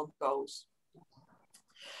delivering on goals.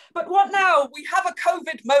 But what now? We have a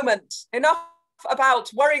COVID moment. Enough about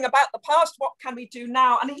worrying about the past, what can we do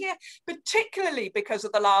now? And here, particularly because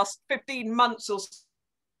of the last 15 months or so,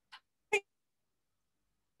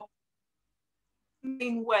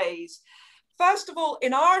 in ways. First of all,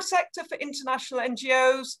 in our sector for international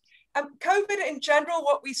NGOs, COVID in general,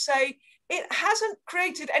 what we say, it hasn't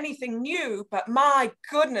created anything new, but my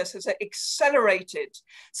goodness, has it accelerated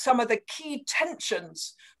some of the key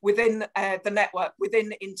tensions within the network,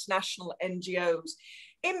 within international NGOs.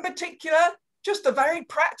 In particular, just the very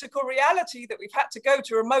practical reality that we've had to go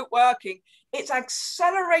to remote working, it's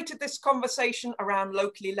accelerated this conversation around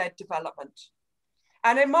locally led development.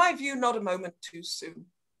 And in my view, not a moment too soon.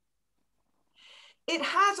 It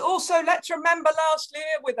has also, let's remember last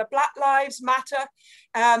year with the Black Lives Matter,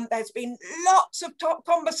 there's been lots of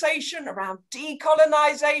conversation around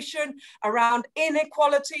decolonization, around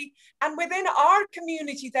inequality. And within our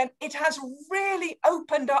community then, it has really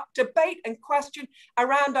opened up debate and question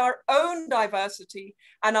around our own diversity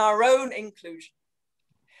and our own inclusion.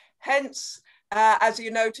 Hence, as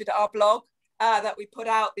you noted, our blog that we put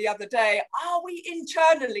out the other day, are we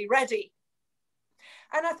internally ready?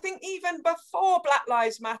 And I think even before Black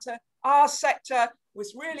Lives Matter, our sector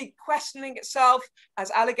was really questioning itself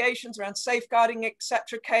as allegations around safeguarding,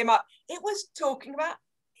 etc., came up. It was talking about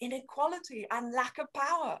inequality and lack of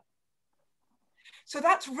power. So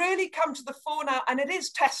that's really come to the fore now, and it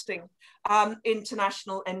is testing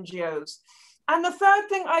international NGOs. And the third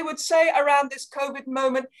thing I would say around this COVID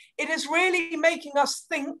moment, it is really making us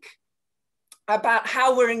think about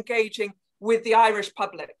how we're engaging with the Irish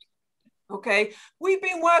public. Okay, we've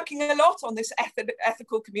been working a lot on this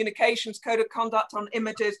ethical communications code of conduct on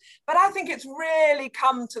images, but I think it's really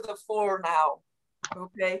come to the fore now.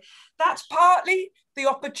 Okay, that's partly the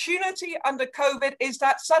opportunity under COVID, is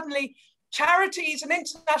that suddenly charities and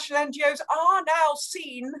international NGOs are now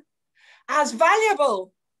seen as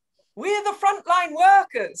valuable. We're the frontline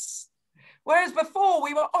workers, whereas before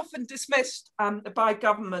we were often dismissed by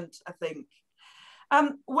government, I think.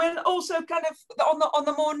 We're also kind of on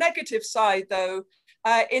the more negative side, though,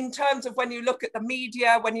 in terms of when you look at the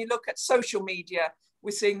media, when you look at social media,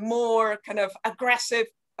 we're seeing more kind of aggressive,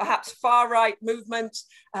 perhaps far-right movements,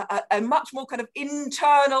 a much more kind of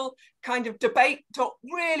internal kind of debate, don't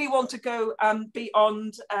really want to go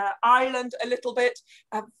beyond Ireland a little bit,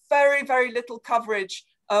 very, very little coverage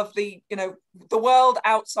of the world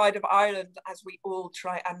outside of Ireland as we all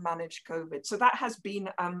try and manage COVID. So that has been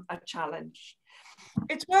a challenge.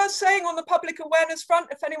 It's worth saying on the public awareness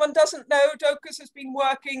front, if anyone doesn't know, DOCUS has been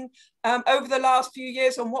working over the last few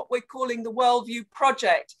years on what we're calling the Worldview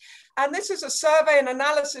Project. And this is a survey and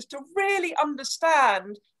analysis to really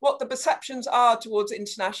understand what the perceptions are towards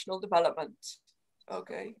international development.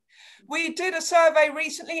 Okay, we did a survey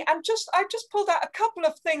recently, and I just pulled out a couple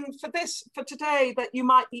of things for today that you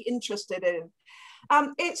might be interested in.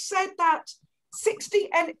 It said that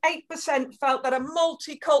 68% felt that a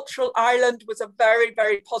multicultural Ireland was a very,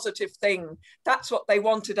 very positive thing. That's what they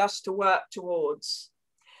wanted us to work towards.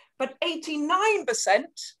 But 89%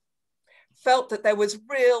 felt that there was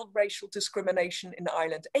real racial discrimination in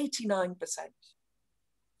Ireland, 89%.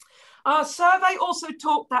 Our survey also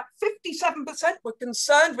talked that 57% were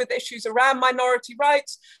concerned with issues around minority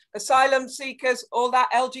rights, asylum seekers, all that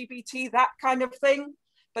LGBT, that kind of thing,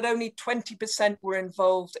 but only 20% were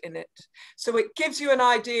involved in it. So it gives you an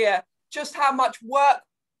idea just how much work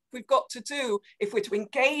we've got to do if we're to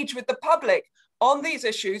engage with the public on these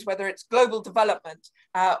issues, whether it's global development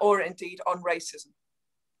or indeed on racism.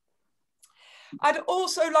 I'd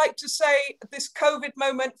also like to say this COVID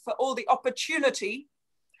moment, for all the opportunity,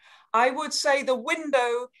 I would say the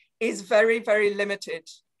window is very, very limited.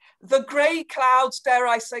 The grey clouds, dare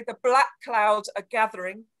I say, the black clouds are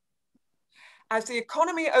gathering as the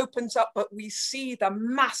economy opens up, but we see the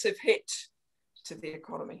massive hit to the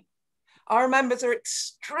economy. Our members are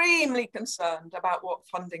extremely concerned about what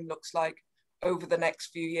funding looks like over the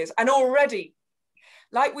next few years. And already,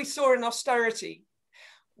 like we saw in austerity,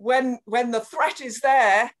 when the threat is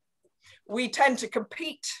there, we tend to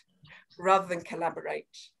compete rather than collaborate.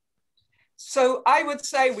 So I would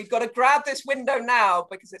say we've got to grab this window now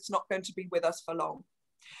because it's not going to be with us for long.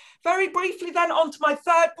 Very briefly then on to my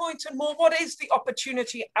third point and more, what is the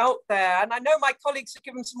opportunity out there? And I know my colleagues have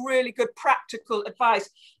given some really good practical advice.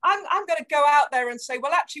 I'm going to go out there and say,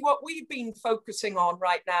 well, actually what we've been focusing on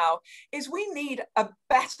right now is we need a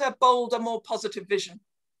better, bolder, more positive vision.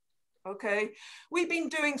 Okay, we've been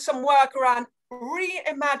doing some work around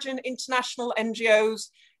reimagine international NGOs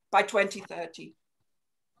by 2030.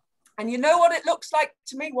 And you know what it looks like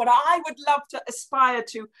to me, what I would love to aspire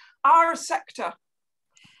to, our sector.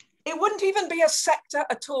 It wouldn't even be a sector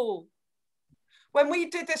at all. When we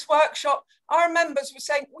did this workshop, our members were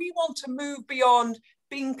saying, we want to move beyond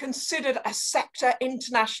being considered a sector,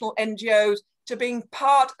 international NGOs, to being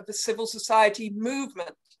part of the civil society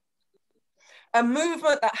movement. A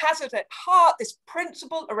movement that has at its heart this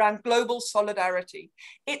principle around global solidarity.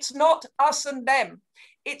 It's not us and them.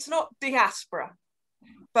 It's not diaspora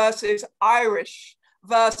versus Irish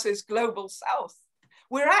versus global South.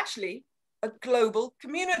 We're actually a global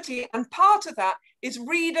community. And part of that is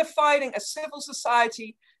redefining a civil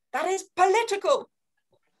society that is political,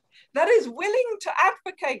 that is willing to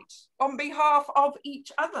advocate on behalf of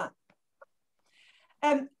each other.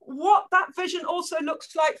 And what that vision also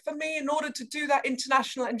looks like for me, in order to do that,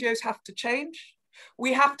 international NGOs have to change.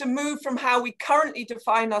 We have to move from how we currently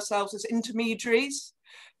define ourselves as intermediaries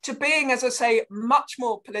to being, as I say, much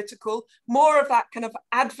more political, more of that kind of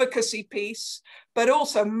advocacy piece, but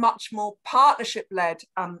also much more partnership-led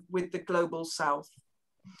with the global South.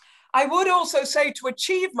 I would also say to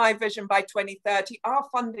achieve my vision by 2030, our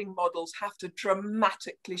funding models have to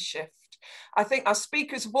dramatically shift. I think our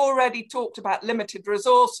speakers have already talked about limited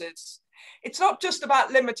resources. It's not just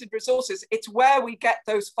about limited resources, it's where we get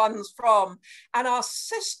those funds from. And our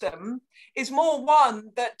system is more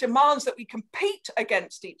one that demands that we compete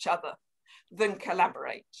against each other than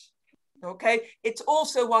collaborate. Okay, it's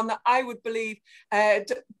also one that I would believe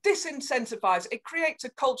disincentivize. It creates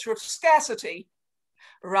a culture of scarcity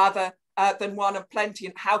rather than one of plenty.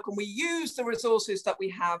 And how can we use the resources that we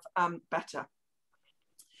have better?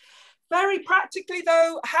 Very practically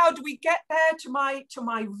though, how do we get there to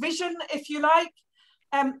my vision, if you like?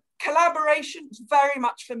 collaboration is very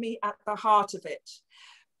much for me at the heart of it.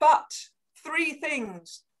 But 3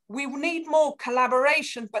 things. We need more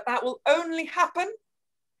collaboration, but that will only happen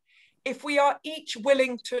if we are each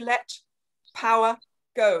willing to let power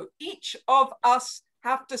go. Each of us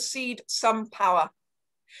have to cede some power.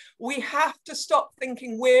 We have to stop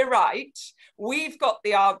thinking we're right, we've got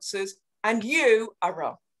the answers, and you are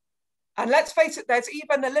wrong. And let's face it, there's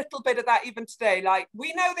even a little bit of that even today. Like,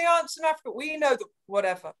 we know the answer in Africa, we know the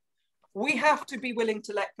whatever. We have to be willing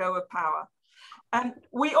to let go of power. And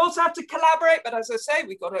we also have to collaborate, but as I say,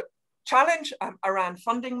 we've got a challenge around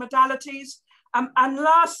funding modalities. And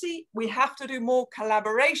lastly, we have to do more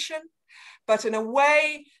collaboration, but in a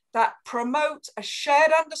way that promotes a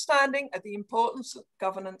shared understanding of the importance of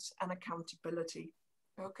governance and accountability.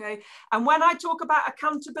 Okay, and when I talk about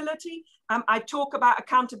accountability, I talk about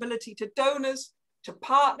accountability to donors, to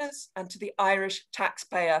partners, and to the Irish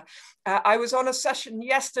taxpayer. I was on a session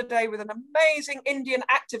yesterday with an amazing Indian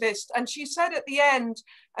activist, and she said at the end,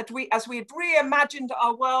 as we had reimagined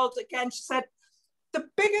our world again, she said, the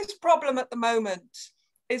biggest problem at the moment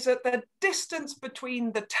is that the distance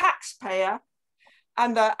between the taxpayer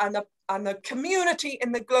and the community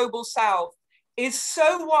in the global south is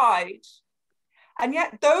so wide, and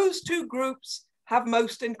yet those 2 groups have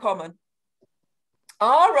most in common.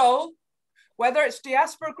 Our role, whether it's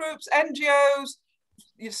diaspora groups, NGOs,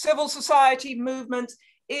 civil society movements,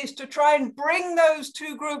 is to try and bring those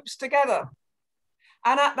 2 groups together.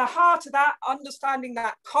 And at the heart of that, understanding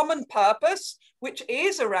that common purpose, which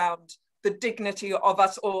is around the dignity of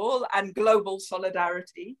us all and global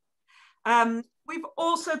solidarity. We've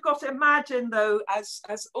also got to imagine, though,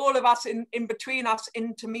 as all of us in between us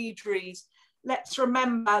intermediaries, let's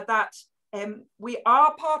remember that we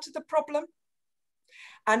are part of the problem.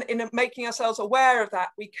 And in making ourselves aware of that,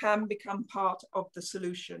 we can become part of the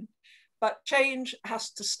solution. But change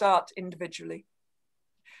has to start individually.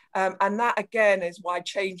 And that, again, is why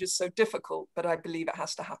change is so difficult, but I believe it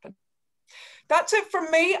has to happen. That's it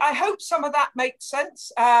from me. I hope some of that makes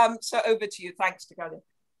sense. So over to you. Thanks, Galia.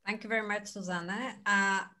 Thank you very much, Susanna.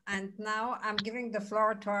 And now I'm giving the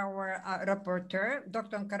floor to our rapporteur,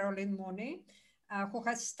 Dr. Caroline Mooney, who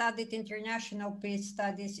has studied international peace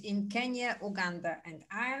studies in Kenya, Uganda, and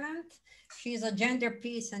Ireland. She is a gender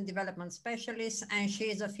peace and development specialist, and she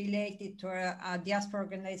is affiliated to a diaspora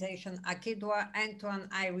organization, Akidwa, and to an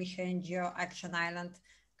Irish NGO, Action Island.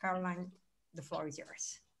 Caroline, the floor is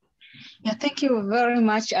yours. Yeah, thank you very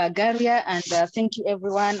much, Galia, and thank you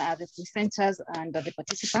everyone, the presenters and the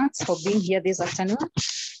participants for being here this afternoon.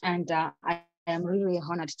 And I am really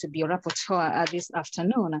honored to be a rapporteur this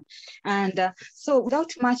afternoon. And so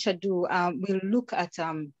without much ado, we'll look at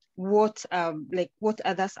what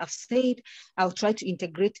others have said. I'll try to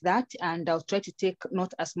integrate that, and I'll try to take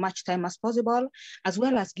not as much time as possible, as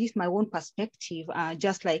well as give my own perspective,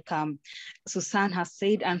 just like Susan has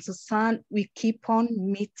said. And Susan, we keep on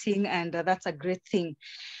meeting, and that's a great thing.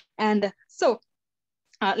 And so,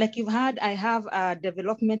 like you've heard, I have a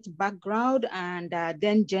development background, and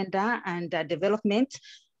then gender and development,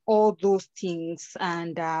 all those things.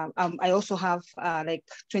 And I also have like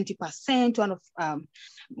 20%, one of,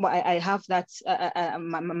 I have that,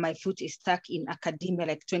 my foot is stuck in academia,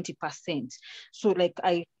 like 20%. So like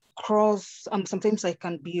I cross, sometimes I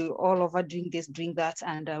can be all over doing this, doing that,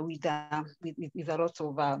 and with a lot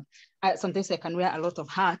of, sometimes I can wear a lot of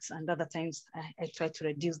hats, and other times I try to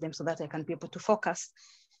reduce them so that I can be able to focus.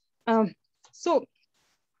 So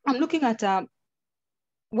I'm looking at,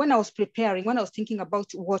 when I was preparing, when I was thinking about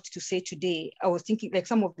what to say today, I was thinking like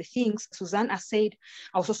some of the things Suzanne has said,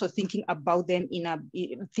 I was also thinking about them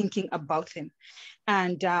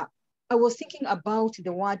And I was thinking about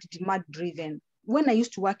the word demand-driven. When I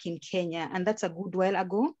used to work in Kenya, and that's a good while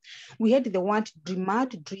ago, we had the word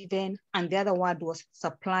demand-driven, and the other word was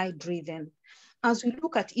supply-driven. As we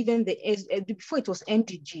look at even before it was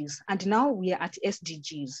MDGs, and now we are at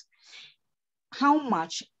SDGs, how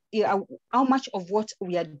much of what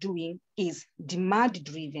we are doing is demand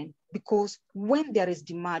driven? Because when there is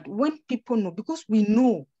demand, when people know, because we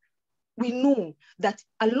know that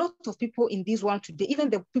a lot of people in this world today, even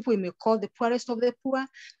the people we may call the poorest of the poor,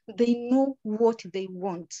 they know what they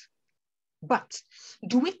want. But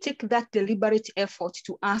do we take that deliberate effort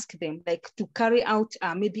to ask them, like to carry out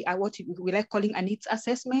maybe what we like calling a needs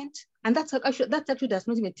assessment? And that actually does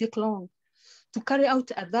not even take long. To carry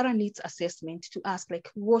out a thorough needs assessment, to ask like,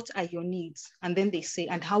 what are your needs? And then they say,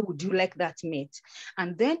 and how would you like that met?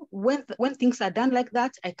 And then when things are done like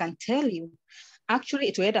that, I can tell you, actually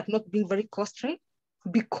it will end up not being very costly.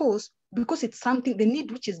 because it's something, the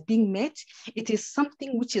need which is being met, it is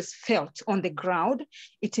something which is felt on the ground.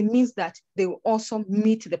 It means that they will also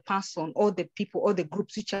meet the person or the people or the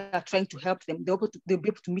groups which are trying to help them. They'll be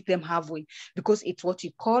able to meet them halfway, because it's what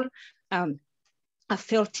you call a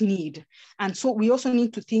felt need. And so we also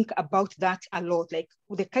need to think about that a lot, like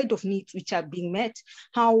the kind of needs which are being met,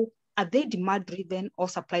 how are they demand driven or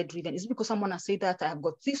supply driven? Is it because someone has said that I've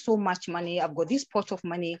got this so much money, I've got this pot of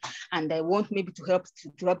money, and I want maybe to help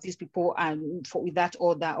these people and with that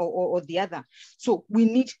or that or the other. So we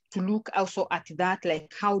need to look also at that,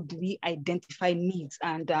 like how do we identify needs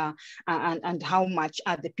and how much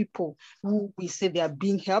are the people who we say they are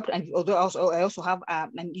being helped. And although I also have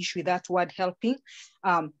an issue with that word helping,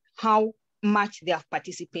 how much they have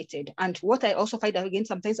participated. And what I also find again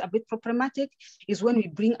sometimes a bit problematic is when we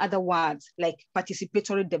bring other words like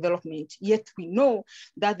participatory development, yet we know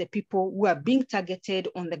that the people who are being targeted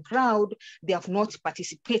on the ground, they have not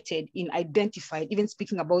participated in identified, even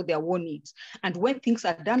speaking about their own needs. And when things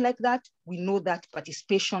are done like that, we know that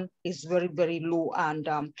participation is very, very low,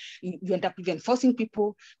 and you end up even forcing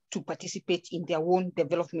people to participate in their own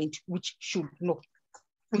development, which should not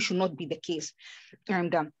be the case.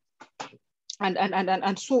 And so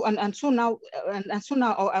now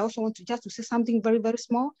I also want to say something very, very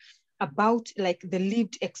small about like the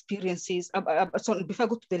lived experiences. So before I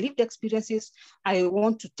go to the lived experiences, I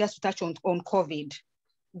want to just touch on COVID.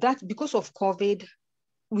 That because of COVID,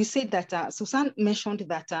 we said that Susan mentioned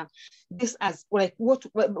that this as like what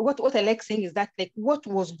I like saying is that like what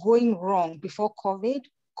was going wrong before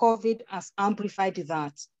COVID has amplified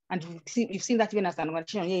that. And we've seen that even as an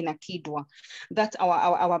organization here in Akidwa, that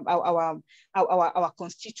our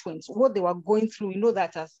constituents, what they were going through, we know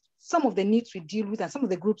that some of the needs we deal with and some of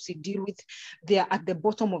the groups we deal with, they are at the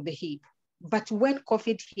bottom of the heap. But when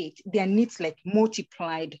COVID hit, their needs like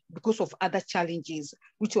multiplied because of other challenges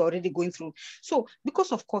which we're already going through. So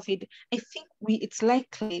because of COVID, I think it's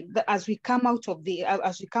likely that as we come out of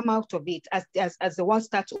it, as the world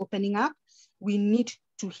starts opening up, we need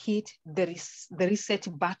to hit the reset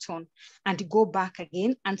button and go back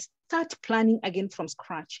again and start planning again from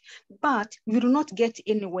scratch. But we will not get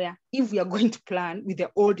anywhere if we are going to plan with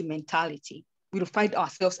the old mentality. We'll find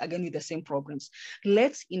ourselves again with the same problems.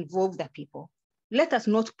 Let's involve the people. Let us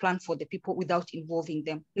not plan for the people without involving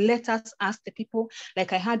them. Let us ask the people,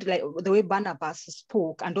 like I had like the way Barnabas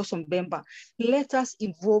spoke and also Mbemba, let us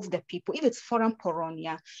involve the people. If it's Forum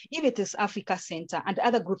Poronia, if it is Africa Center and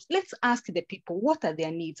other groups, let's ask the people, what are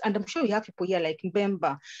their needs? And I'm sure you have people here like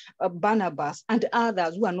Mbemba, Barnabas, and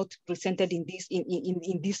others who are not presented in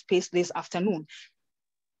this space this afternoon,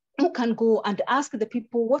 who can go and ask the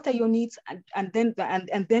people, what are your needs? And then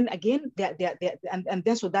again, and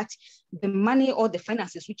then so that the money or the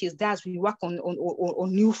finances, which is there as we work on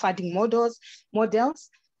new funding models,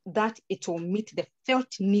 that it will meet the felt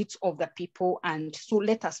needs of the people. And so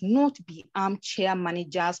let us not be armchair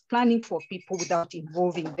managers planning for people without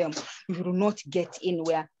involving them. We will not get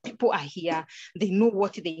anywhere. People are here, they know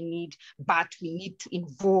what they need, but we need to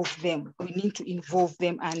involve them. We need to involve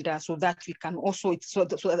them, and so that we can also, so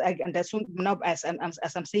now as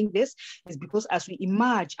I'm saying this, is because as we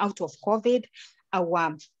emerge out of COVID,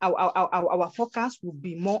 our focus will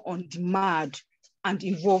be more on demand and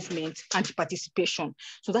involvement and participation,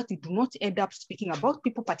 so that we do not end up speaking about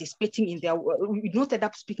people participating in their, we do not end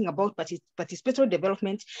up speaking about participatory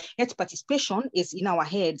development, yet participation is in our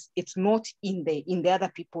heads, it's not in the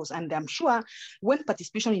other people's. And I'm sure when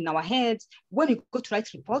participation in our heads, when we go to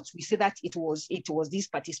write reports, we say that it was this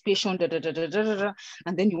participation, and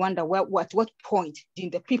then you wonder, well, at what point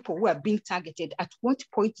did the people who are being targeted, at what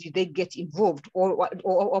point did they get involved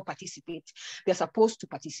or participate? They're supposed to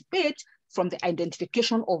participate from the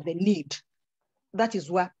identification of the need. That is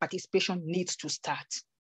where participation needs to start.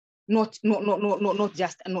 Not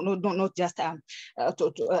just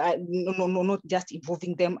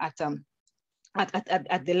involving them at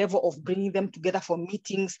the level of bringing them together for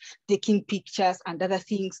meetings, taking pictures and other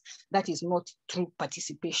things. That is not true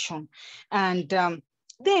participation. And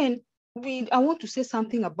then I want to say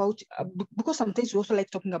something about, because sometimes we also like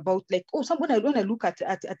talking about like, when I look at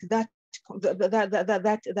that,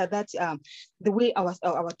 the way our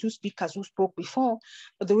two speakers who spoke before,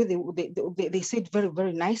 the way they said very,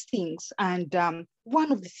 very nice things. And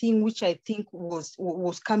one of the things which I think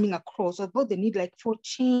was coming across about the need like for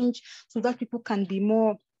change, so that people can be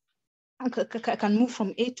more, can move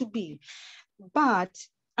from A to B.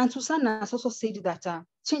 And Susanna has also said that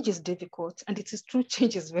change is difficult, and it is true.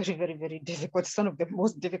 Change is very, very, very difficult. It's one of the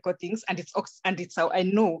most difficult things, and it's how I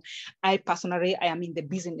know. I personally, am in the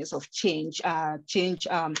business of change,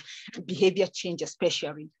 behavior change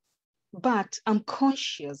especially. But I'm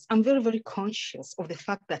conscious, I'm very, very conscious of the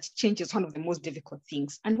fact that change is one of the most difficult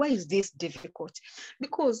things. And why is this difficult?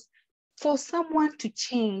 Because for someone to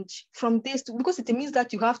change from this, because it means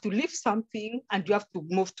that you have to leave something and you have to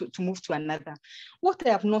move to another. What I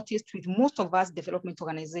have noticed with most of us development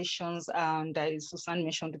organizations, and Susan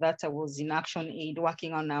mentioned that I was in Action Aid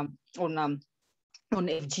working on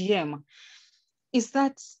FGM, is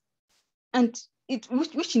that, and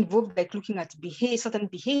which involved like looking at certain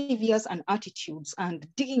behaviors and attitudes and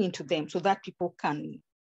digging into them so that people can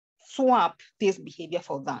swap this behavior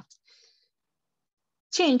for that.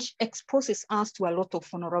 Change exposes us to a lot of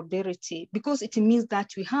vulnerability because it means that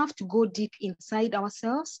we have to go deep inside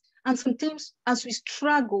ourselves. And sometimes as we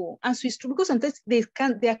struggle, because sometimes there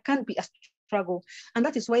can be a struggle. And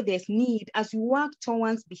that is why there's need as we work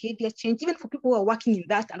towards behavior change, even for people who are working in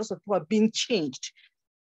that and also people who are being changed.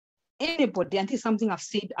 Anybody, and this is something I've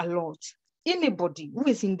said a lot, anybody who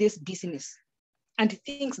is in this business and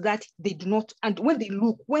thinks that they do not, and when they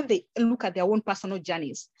look at their own personal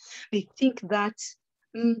journeys, they think that,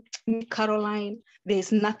 Caroline,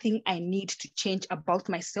 there's nothing I need to change about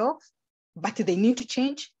myself, but they need to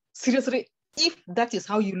change. Seriously, if that is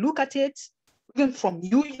how you look at it, even from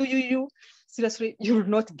you, seriously, you will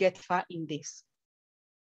not get far in this.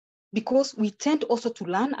 Because we tend also to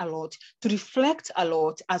learn a lot, to reflect a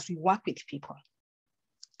lot as we work with people.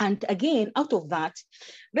 And again, out of that,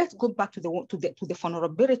 let's go back to the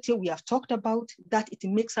vulnerability we have talked about, that it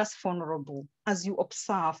makes us vulnerable as you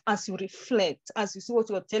observe, as you reflect, as you see what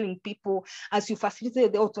you are telling people, as you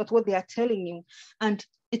facilitate what they are telling you. And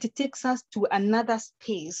it takes us to another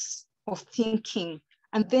space of thinking.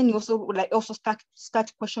 And then you also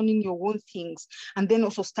start questioning your own things, and then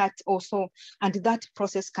and that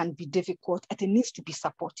process can be difficult and it needs to be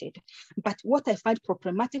supported. But what I find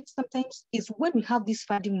problematic sometimes is when we have these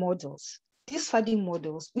funding models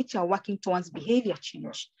which are working towards behavior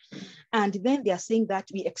change. And then they are saying that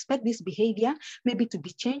we expect this behavior maybe to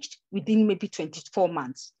be changed within maybe 24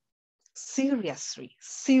 months. Seriously.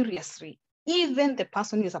 Even the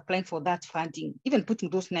person who is applying for that funding, even putting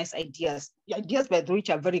those nice ideas by which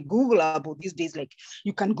are very Googleable these days, like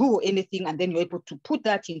you can Google anything and then you're able to put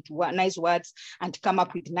that into nice words and come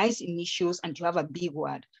up with nice initials and you have a big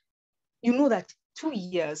word. You know that 2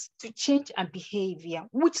 years to change a behavior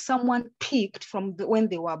which someone picked from when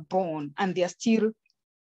they were born and they are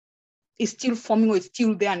is still forming, or it's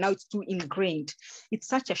still there, now it's too ingrained. It's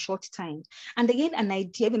such a short time. And again, an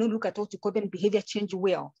idea, even look at what you call behavior change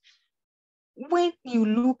well. When you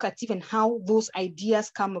look at even how those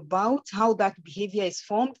ideas come about, how that behavior is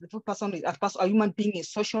formed, a human being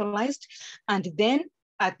is socialized, and then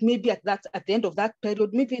at the end of that period,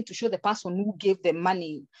 maybe to show the person who gave the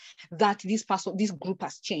money that this group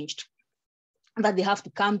has changed, that they have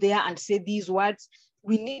to come there and say these words.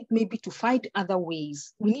 We need maybe to find other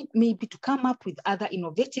ways. We need maybe to come up with other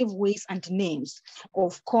innovative ways and names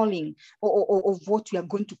of calling or of what we are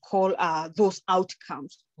going to call those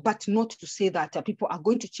outcomes, but not to say that people are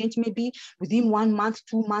going to change maybe within 1 month,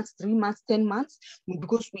 2 months, 3 months, 10 months,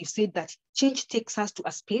 because we've said that change takes us to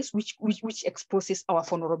a space which exposes our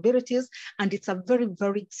vulnerabilities, and it's a very,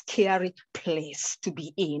 very scary place to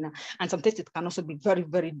be in. And sometimes it can also be very,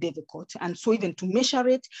 very difficult. And so even to measure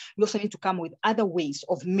it, we also need to come with other ways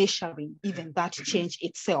of measuring even that change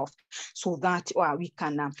itself, so that we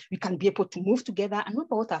can be able to move together. And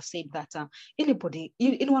remember what I've said, that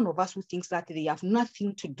any one of us who thinks that they have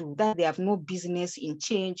nothing to do, that they have no business in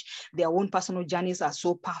change, their own personal journeys are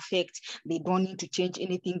so perfect, they don't need to change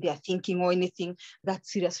anything they are thinking or anything, that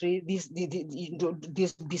seriously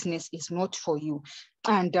this business is not for you.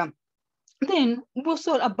 And then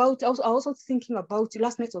also I was also thinking about,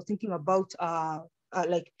 last night I was thinking about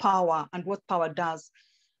like power and what power does.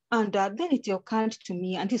 And then it occurred to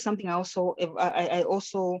me, and this is something I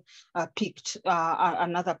also picked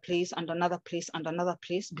another place and another place and another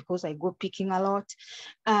place, because I go picking a lot.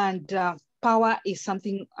 And power is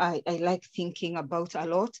something I like thinking about a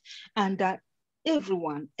lot. And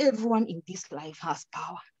everyone in this life has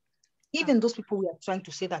power. Even those people we are trying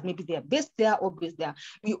to say that maybe they are best there or best there,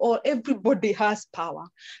 everybody has power.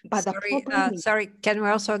 But sorry, can we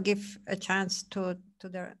also give a chance to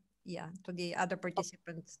the other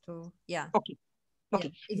participants to, Okay.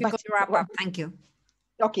 If you could wrap up, thank you.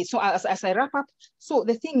 Okay, so as I wrap up, so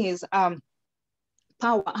the thing is,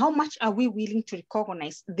 power, how much are we willing to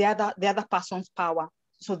recognize the other person's power?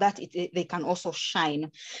 so that they can also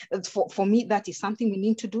shine. For me, that is something we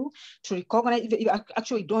need to do, to recognize.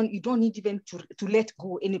 Actually, you don't need even to let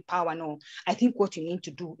go any power. No, I think what you need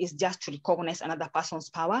to do is just to recognize another person's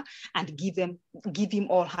power and give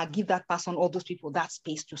that person, all those people, that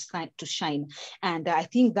space to shine. And I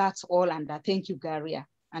think that's all. And thank you, Garia,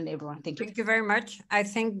 and everyone. Thank you. Thank you very much. I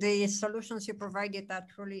think the solutions you provided are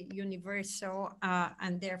truly universal,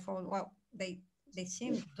 and therefore, well, they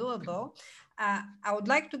seem doable. I would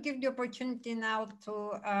like to give the opportunity now to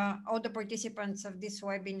all the participants of this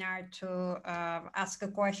webinar to ask a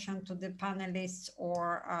question to the panelists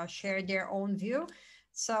or share their own view.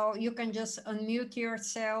 So you can just unmute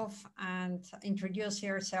yourself and introduce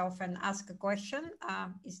yourself and ask a question.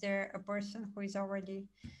 Is there a person who is already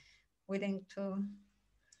willing to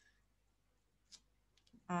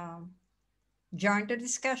join the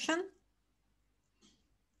discussion?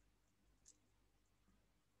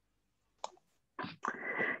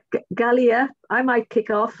 Galia, I might kick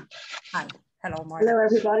off. Hi. Hello, Martha. Hello,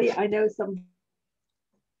 everybody. I know some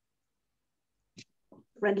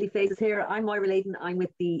friendly faces here. I'm Moira Layden. I'm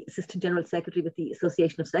with the Assistant General Secretary with the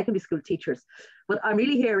Association of Secondary School Teachers. But I'm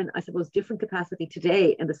really here in, I suppose, different capacity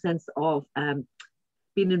today in the sense of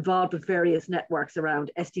being involved with various networks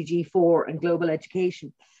around SDG 4 and global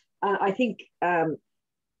education. I think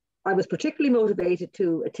I was particularly motivated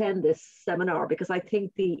to attend this seminar because I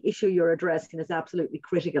think the issue you're addressing is absolutely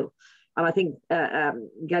critical. And I think,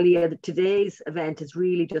 Galia, today's event is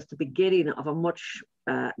really just the beginning of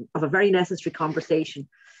a very necessary conversation.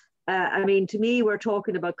 I mean, to me, we're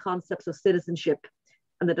talking about concepts of citizenship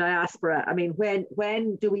and the diaspora. I mean,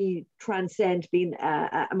 when do we transcend being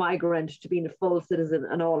a migrant to being a full citizen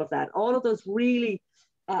and all of that? All of those really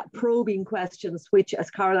probing questions, which,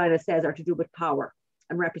 as Carolina says, are to do with power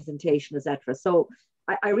and representation, etc. So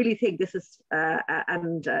I really think this is,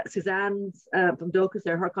 and Suzanne's from DOCUS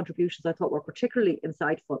there, her contributions I thought were particularly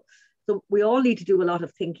insightful. So we all need to do a lot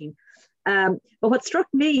of thinking. But what struck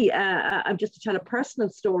me, I'm just to tell a personal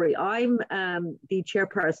story. I'm the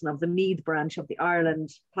chairperson of the Meath branch of the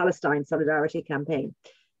Ireland-Palestine Solidarity Campaign.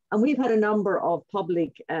 And we've had a number of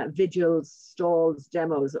public vigils, stalls,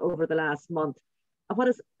 demos over the last month. And what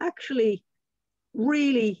is actually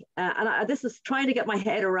really, this is trying to get my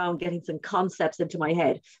head around getting some concepts into my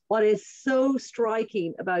head. What is so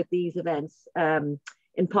striking about these events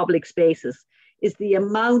in public spaces is the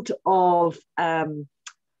amount of, I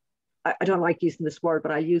don't like using this word,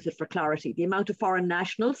 but I'll use it for clarity, the amount of foreign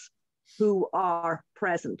nationals who are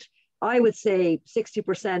present. I would say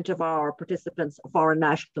 60% of our participants are foreign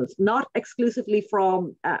nationals, not exclusively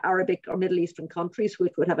from Arabic or Middle Eastern countries,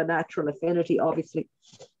 which would have a natural affinity, obviously,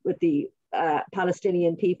 with the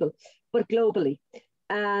Palestinian people, but globally.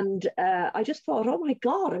 And I just thought, oh my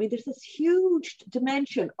God, I mean, there's this huge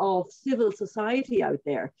dimension of civil society out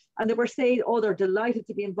there. And they were saying, oh, they're delighted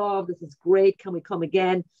to be involved. This is great. Can we come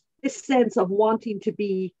again? This sense of wanting to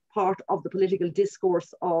be part of the political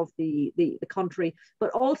discourse of the country,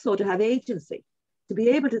 but also to have agency, to be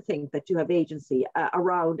able to think that you have agency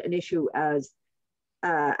around an issue as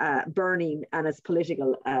burning and as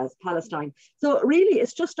political as Palestine. So really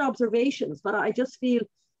it's just observations, but I just feel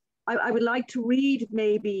I would like to read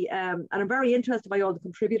maybe, and I'm very interested by all the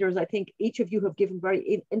contributors. I think each of you have given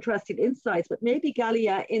very interesting insights, but maybe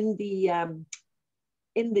Galia, in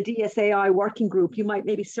the DSAI working group, you might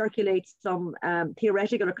maybe circulate some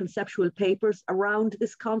theoretical or conceptual papers around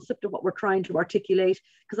this concept of what we're trying to articulate,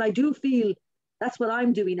 because I do feel that's what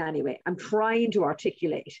I'm doing anyway. I'm trying to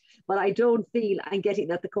articulate, but I don't feel I'm getting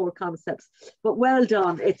at the core concepts. But well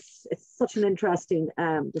done. It's such an interesting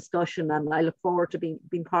discussion, and I look forward to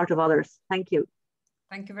being part of others. Thank you.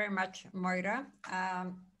 Thank you very much, Moira.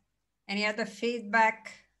 Any other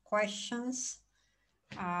feedback, questions?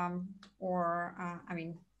 Or I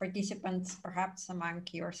mean, participants perhaps among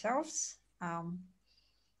yourselves?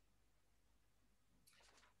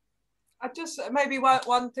 I just maybe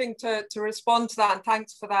one thing to respond to that, and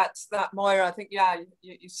thanks for that Moira. I think, yeah,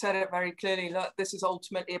 you said it very clearly. Look, this is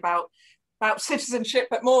ultimately about citizenship,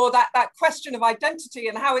 but more that question of identity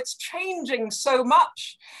and how it's changing so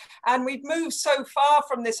much. And we've moved so far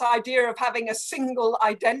from this idea of having a single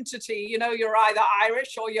identity, you know, you're either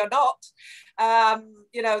Irish or you're not,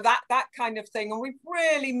 you know, that kind of thing. And we've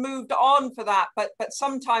really moved on for that, but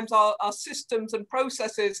sometimes our systems and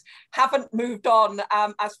processes haven't moved on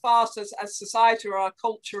as fast as society or our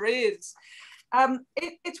culture is.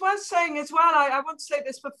 It's worth saying as well, I want to say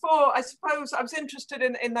this before, I suppose I was interested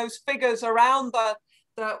in those figures around the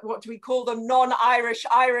what do we call them, non-Irish,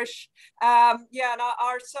 Irish. Yeah, and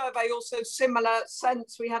our survey also similar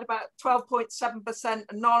sense. We had about 12.7%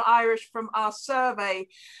 non-Irish from our survey.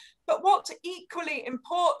 But what's equally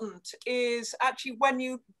important is actually when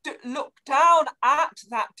you look down at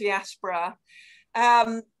that diaspora,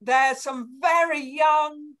 there's some very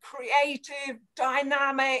young, creative,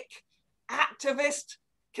 dynamic, activist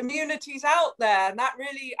communities out there. And that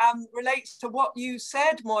really relates to what you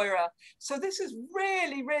said, Moira. So this is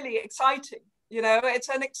really, really exciting. You know, it's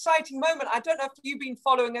an exciting moment. I don't know if you've been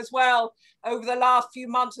following as well over the last few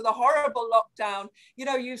months of the horrible lockdown. You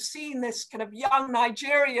know, you've seen this kind of young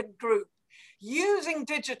Nigerian group using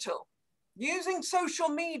digital, using social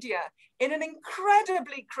media in an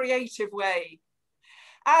incredibly creative way.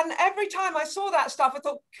 And every time I saw that stuff, I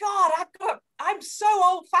thought, God, I'm so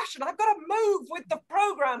old fashioned. I've got to move with the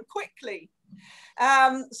program quickly.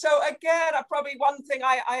 So again, probably one thing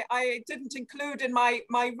I didn't include in my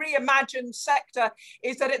reimagined sector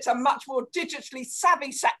is that it's a much more digitally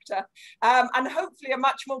savvy sector, and hopefully a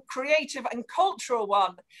much more creative and cultural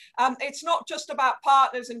one. It's not just about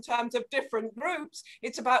partners in terms of different groups.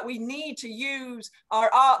 It's about we need to use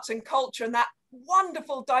our arts and culture and that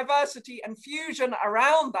wonderful diversity and fusion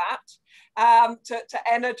around that to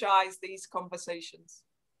energize these conversations.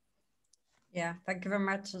 Yeah, thank you very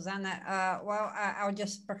much, Susanna. Well, I'll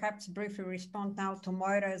just perhaps briefly respond now to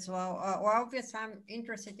Moira as well. Well, obviously, I'm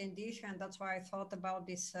interested in the issue, and that's why I thought about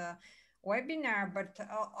this webinar. But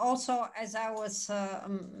also, as I was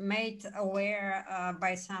made aware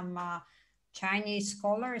by some Chinese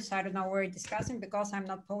scholars, I don't know where we're discussing because I'm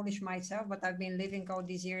not Polish myself, but I've been living all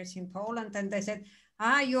these years in Poland. And they said,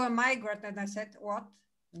 you're a migrant. And I said, what?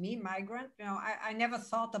 Me, migrant? You know, I never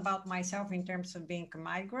thought about myself in terms of being a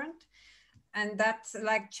migrant. And that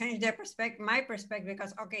like changed their perspective, my perspective,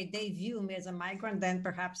 because, okay, they view me as a migrant, then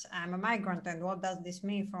perhaps I'm a migrant. And what does this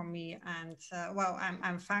mean for me? And well,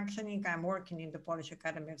 I'm functioning, I'm working in the Polish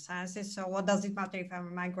Academy of Sciences. So what does it matter if I'm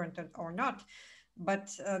a migrant or not? But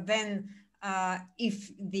then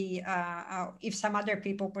if some other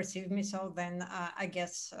people perceive me so, then I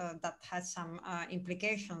guess that has some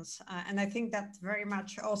implications. And I think that very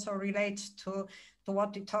much also relates to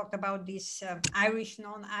what we talked about, this Irish,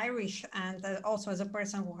 non-Irish, and also as a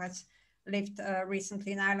person who has lived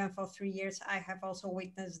recently in Ireland for 3 years, I have also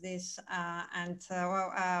witnessed this,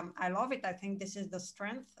 well, I love it. I think this is the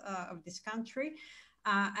strength of this country.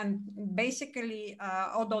 And basically,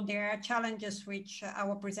 although there are challenges which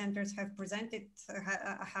our presenters have presented,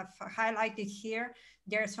 have highlighted here,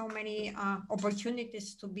 there are so many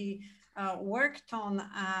opportunities to be worked on.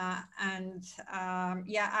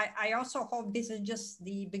 Yeah, I also hope this is just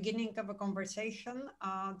the beginning of a conversation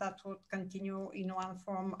that would continue in one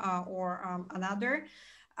form or another.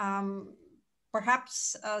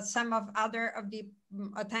 Perhaps some of the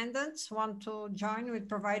attendants want to join with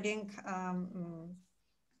providing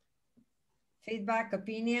feedback,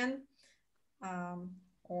 opinion,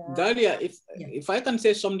 or Dalia, if I can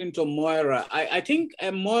say something to Moira, I think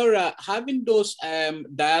Moira, having those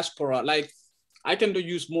diaspora, like I tend to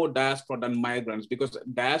use more diaspora than migrants because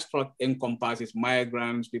diaspora encompasses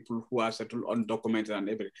migrants, people who are settled undocumented and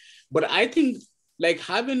everything. But I think like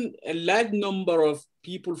having a large number of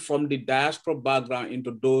people from the diaspora background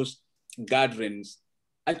into those gatherings,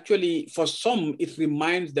 actually for some, it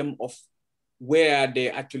reminds them of where they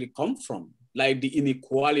actually come from, like the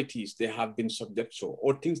inequalities they have been subject to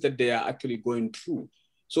or things that they are actually going through.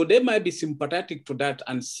 So they might be sympathetic to that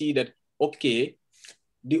and see that, okay,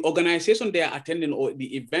 the organization they are attending or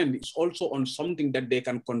the event is also on something that they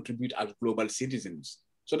can contribute as global citizens.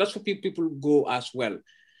 So that's where people go as well.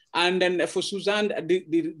 And then for Suzanne,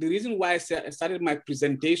 the reason why I started my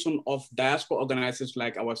presentation of diaspora organizations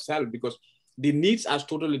like ourselves, because the needs are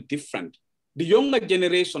totally different. The younger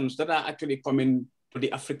generations that are actually coming to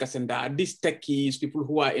the Africa Center are these techies, people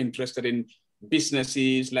who are interested in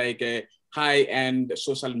businesses like high-end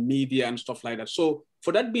social media and stuff like that. So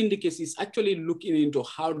for that being the case, it's actually looking into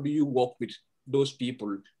how do you work with those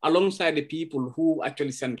people alongside the people who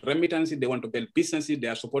actually send remittances, they want to build businesses, they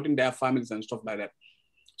are supporting their families and stuff like that.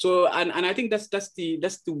 So, and I think that's the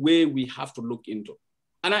way we have to look into.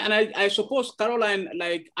 And I suppose, Caroline,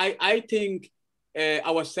 like I think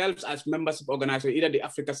ourselves as membership organizers, either the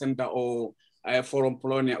Africa Center or Forum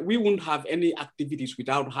Polonia, we wouldn't have any activities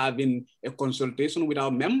without having a consultation with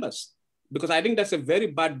our members, because I think that's a very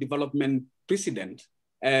bad development precedent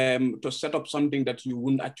to set up something that you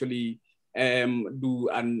wouldn't actually do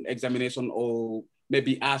an examination or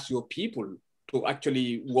maybe ask your people to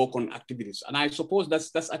actually work on activities. And I suppose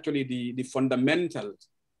that's actually the fundamentals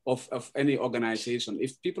of any organization.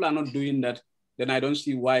 If people are not doing that, then I don't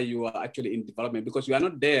see why you are actually in development, because you are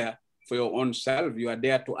not there for your own self. You are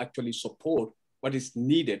there to actually support what is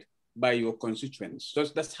needed by your constituents. So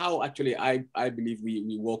that's how actually I believe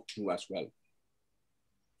we work through as well.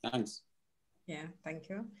 Thanks. Yeah, thank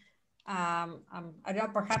you. I don't know,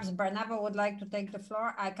 perhaps Barnaba would like to take the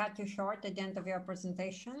floor. I cut you short at the end of your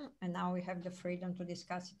presentation, and now we have the freedom to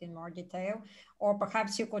discuss it in more detail. Or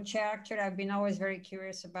perhaps you could share, actually, I've been always very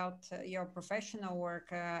curious about your professional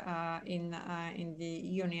work in the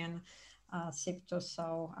union SIPTO.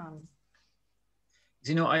 So,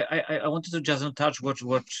 you know, I wanted to just touch what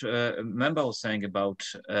Memba was saying about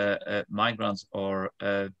migrants or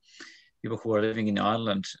people who are living in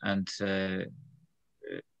Ireland and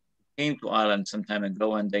came to Ireland some time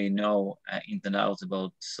ago, and they know ins and outs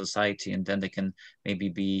about society, and then they can maybe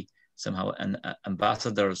be somehow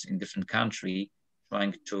ambassadors in different country,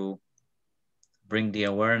 trying to bring the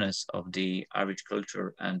awareness of the Irish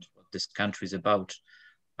culture and what this country is about,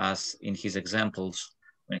 as in his examples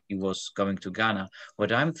when he was going to Ghana.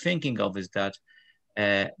 What I'm thinking of is that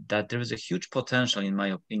that there is a huge potential, in my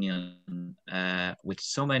opinion, with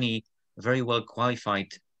so many very well qualified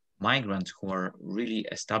migrants who are really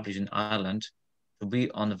established in Ireland, to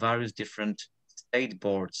be on various different state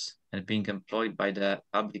boards and being employed by the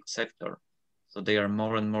public sector. So they are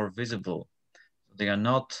more and more visible. They are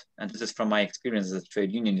not, and this is from my experience as a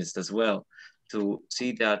trade unionist as well, to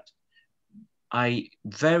see that I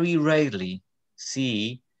very rarely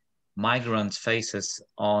see migrants' faces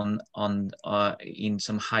in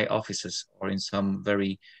some high offices or in some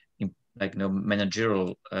very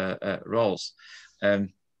managerial roles.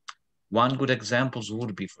 One good example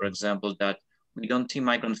would be, for example, that we don't see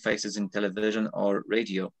migrant faces in television or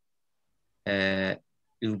radio. It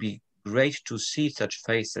would be great to see such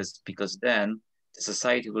faces, because then the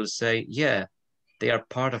society will say, yeah, they are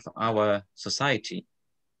part of our society.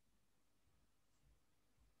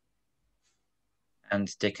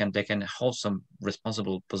 And they can hold some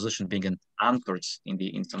responsible position, being an anchors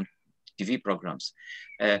in some TV programs.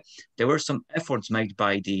 There were some efforts made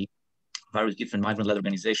by the various different migrant-led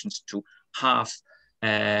organizations to have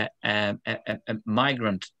a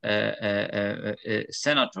migrant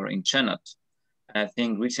senator in Senate. I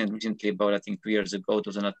think recently, about 2 years ago, there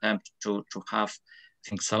was an attempt to have, I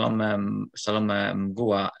think, Salome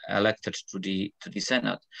Mgua elected to the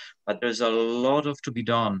Senate. But there's a lot to be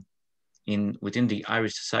done within the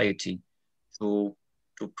Irish society to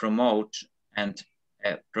promote and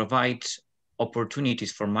provide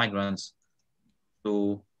opportunities for migrants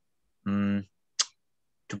to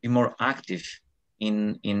be more active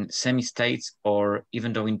in semi-states, or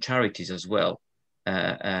even though in charities as well.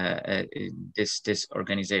 These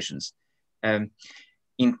organizations. In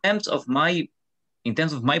terms of my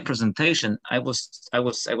presentation, I was a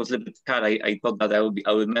little bit cut. I thought that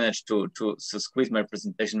I would manage to squeeze my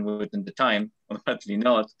presentation within the time. Unfortunately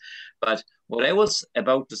not. But what I was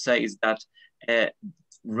about to say is that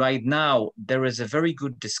right now there is a very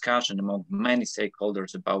good discussion among many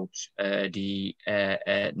stakeholders about the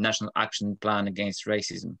National Action Plan Against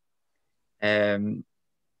Racism. I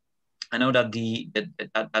know that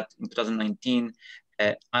that in 2019,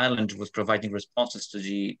 Ireland was providing responses to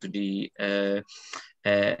the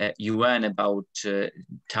UN about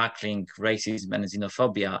tackling racism and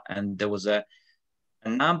xenophobia, and there was a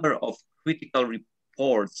number of critical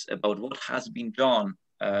reports about what has been done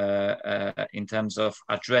in terms of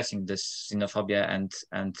addressing this xenophobia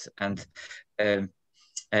and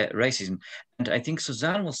racism. And I think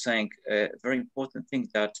Suzanne was saying a very important thing,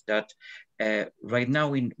 that right now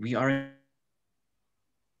we are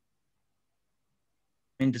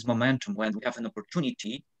in this momentum when we have an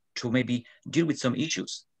opportunity to maybe deal with some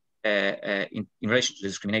issues in relation to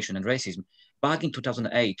discrimination and racism. Back in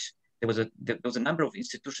 2008, there was a number of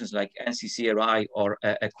institutions like NCCRI or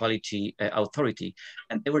Equality Authority,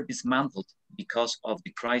 and they were dismantled because of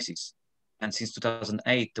the crisis. And since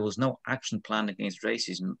 2008, there was no action plan against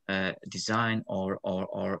racism designed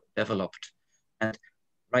or developed. And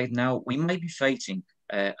right now, we might be facing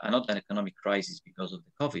another economic crisis because of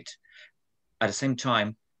the COVID. At the same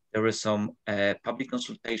time, there is some public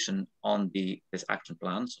consultation on this action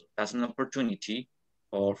plan. So that's an opportunity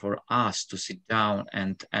for us to sit down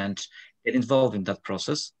and get involved in that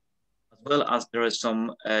process, as well as there is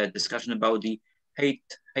some discussion about the hate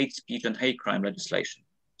speech and hate crime legislation.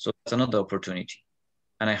 So that's another opportunity,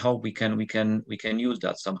 and I hope we can use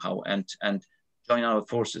that somehow and join our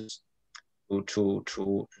forces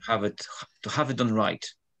to have it done right.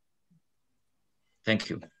 Thank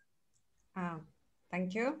you.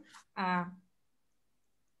 Thank you.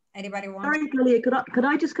 Anybody want? Sorry, Julia, could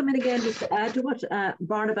I just come in again just to add to what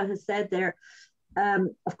Barnaba has said there?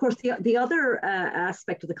 Of course, the other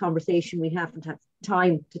aspect of the conversation we haven't had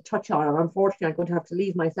time to touch on, and unfortunately I'm going to have to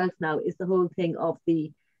leave myself now, is the whole thing of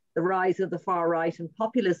the rise of the far right and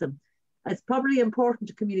populism. It's probably important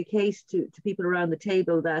to communicate to people around the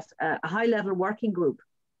table that a high-level working group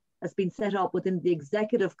has been set up within the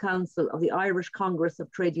Executive Council of the Irish Congress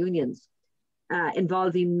of Trade Unions,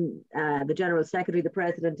 involving the General Secretary, the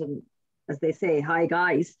President, and, as they say, high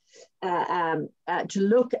guys, to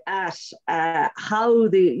look at how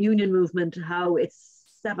the union movement, how its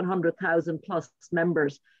 700,000 plus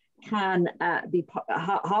members can be,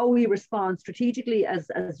 how we respond strategically as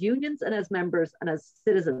unions and as members and as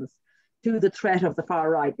citizens to the threat of the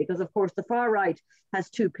far right. Because of course the far right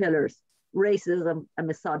has two pillars: racism and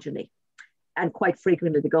misogyny, and quite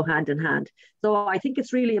frequently they go hand in hand. So I think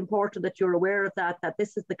it's really important that you're aware of that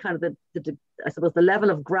this is the kind of the I suppose the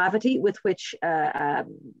level of gravity with which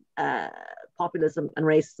populism and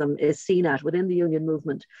racism is seen at within the union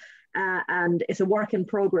movement. And it's a work in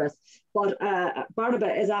progress. But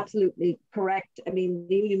Barnaba is absolutely correct. I mean,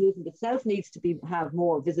 the union movement itself needs to have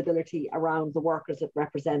more visibility around the workers it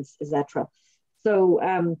represents, etc. So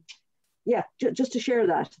yeah, just to share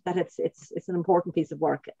that it's an important piece of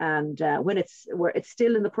work. And when it's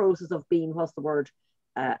still in the process of being,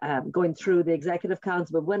 going through the Executive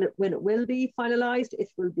Council, but when it will be finalised, it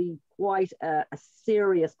will be quite a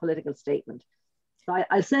serious political statement. So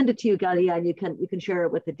I'll send it to you, Galia, and you can share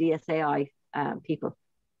it with the DSAI people.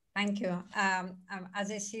 Thank you.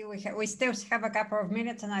 As I see, we still have a couple of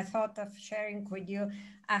minutes, and I thought of sharing with you.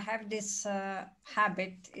 I have this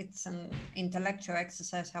habit. It's an intellectual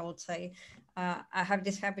exercise, I would say. I have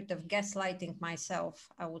this habit of gaslighting myself,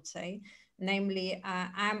 I would say. Namely,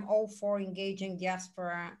 I'm all for engaging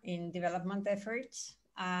diaspora in development efforts,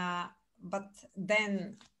 but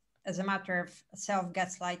then, as a matter of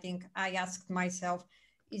self-gaslighting, I asked myself,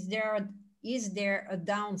 is there a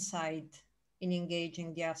downside in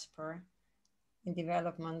engaging diaspora in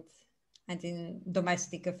development and in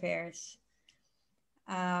domestic affairs?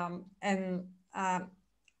 Well,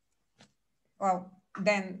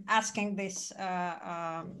 then asking this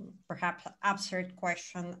perhaps absurd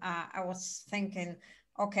question, I was thinking,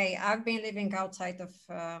 okay, I've been living outside of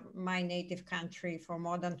my native country for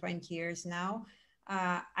more than 20 years now.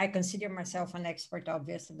 I consider myself an expert,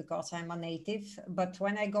 obviously, because I'm a native. But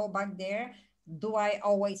when I go back there, do I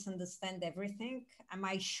always understand everything? Am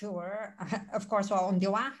I sure? Of course, well, on the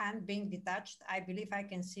one hand, being detached, I believe I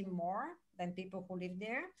can see more than people who live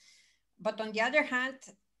there. But on the other hand,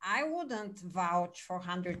 I wouldn't vouch for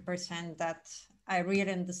 100% that I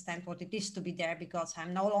really understand what it is to be there, because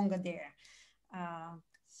I'm no longer there.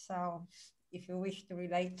 So if you wish to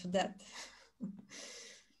relate to that.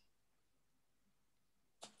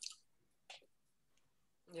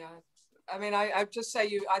 Yeah, I mean, I just say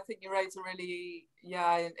I think you raise a really,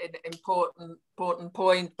 important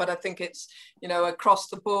point, but I think it's, across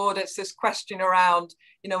the board, it's this question around,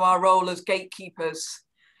 our role as gatekeepers.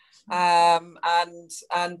 And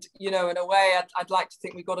in a way, I'd like to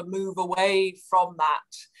think we've got to move away from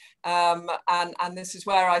that. And this is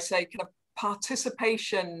where I say kind of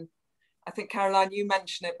participation. I think, Caroline, you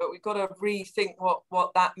mentioned it, but we've got to rethink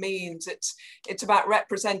what that means. It's about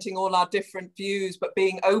representing all our different views, but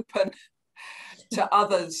being open to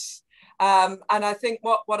others. And I think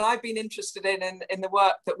what I've been interested in the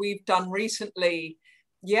work that we've done recently,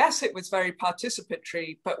 yes, it was very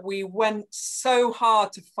participatory, but we went so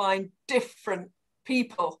hard to find different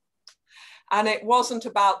people. And it wasn't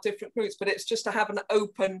about different groups, but it's just to have an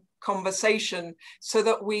open conversation so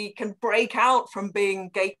that we can break out from being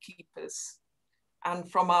gatekeepers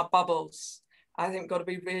and from our bubbles. I think we've got to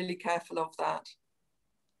be really careful of that.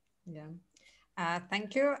 Yeah.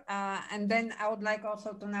 Thank you. And then I would like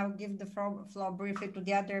also to now give the floor briefly to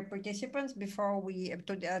the other participants before we,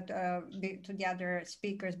 to the other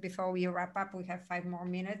speakers before we wrap up. We have 5 more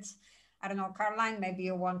minutes. I don't know, Caroline, maybe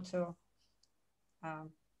you want to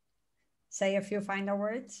say a few final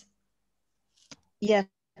words? Yeah,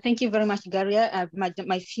 thank you very much, Garia.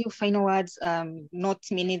 My few final words, not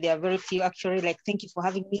many, there are very few actually, like thank you for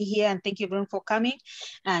having me here and thank you everyone for coming.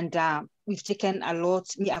 And we've taken a lot,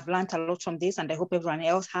 I've learned a lot from this and I hope everyone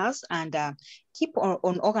else has, and keep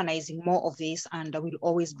on organizing more of this and we'll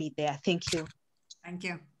always be there. Thank you. Thank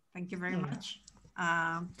you. Thank you very much.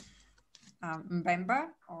 Mbemba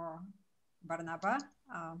or Barnaba?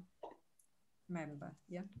 Mbemba,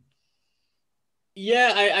 yeah.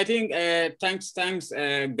 Yeah, I think thanks,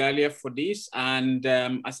 Galia, for this. And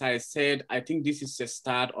as I said, I think this is the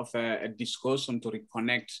start of a discussion to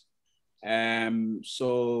reconnect.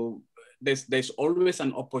 So there's always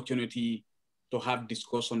an opportunity to have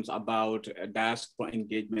discussions about diaspora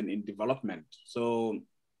engagement in development. So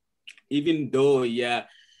even though,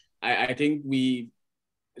 I think we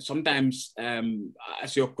sometimes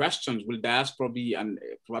as your questions, will diaspora be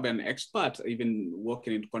probably an expert, even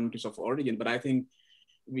working in countries of origin? But I think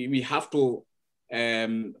we have to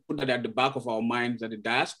put that at the back of our minds, that the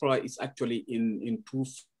diaspora is actually in two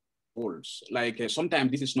folds. Like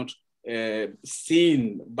sometimes this is not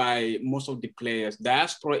seen by most of the players.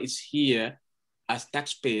 Diaspora is here as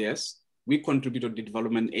taxpayers. We contribute to the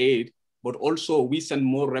development aid, but also we send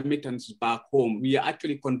more remittances back home. We are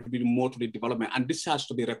actually contributing more to the development, and this has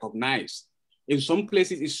to be recognized. In some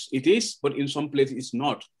places it is, but in some places it's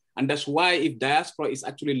not. And that's why if diaspora is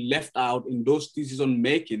actually left out in those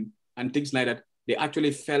decision-making and things like that, they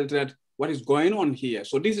actually felt that what is going on here?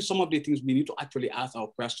 So this is some of the things we need to actually ask our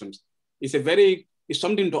questions. It's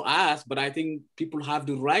something to ask, but I think people have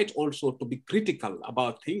the right also to be critical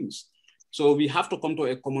about things. So we have to come to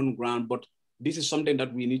a common ground, but this is something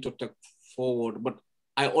that we need to take forward. But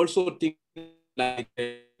I also think like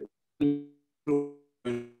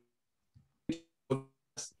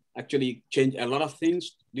actually change a lot of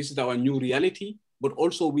things. This is our new reality, but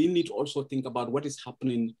also we need to also think about what is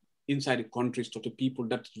happening inside the countries to the people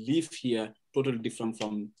that live here, totally different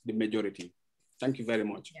from the majority. Thank you very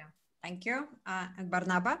much. Yeah, thank you. And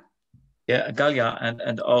Barnaba? Yeah, Galia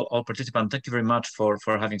and all participants, thank you very much for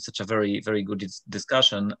having such a very good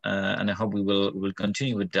discussion, and I hope we will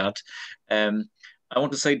continue with that. I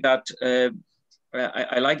want to say that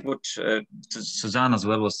I like what Suzanne as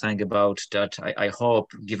well was saying about that. I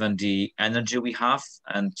hope, given the energy we have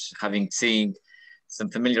and having seen some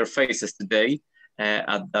familiar faces today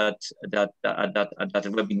at that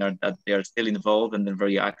webinar, that they are still involved and they're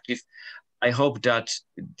very active. I hope that,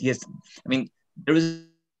 yes, I mean, there is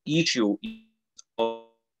issue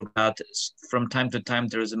that from time to time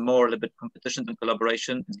there is a little bit competition and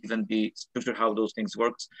collaboration, given the structure how those things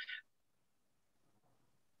works.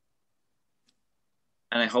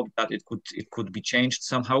 And I hope that it could be changed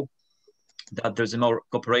somehow, that there's a more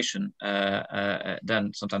cooperation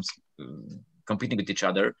than sometimes competing with each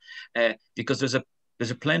other, because there's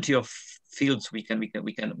a plenty of fields we can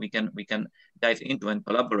dive into and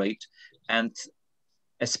collaborate. And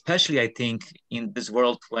especially I think in this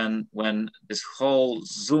world when this whole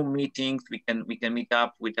Zoom meetings, we can meet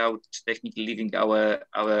up without technically leaving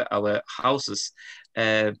our houses,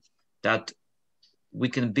 that we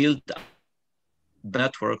can build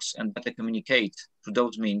networks and better communicate through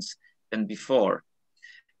those means than before.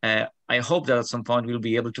 I hope that at some point we'll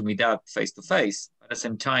be able to meet up face to face. At the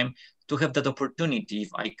same time, to have that opportunity, if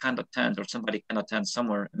I can't attend or somebody can attend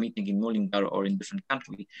somewhere, a meeting in Mullingar or in different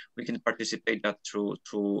country, we can participate that through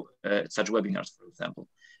such webinars, for example.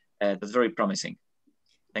 That's very promising.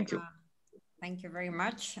 Thank you. Thank you very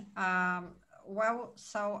much. Well,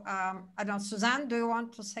 so I don't know, Suzanne, do you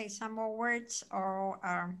want to say some more words, or?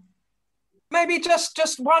 Maybe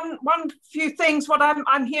just one few things. What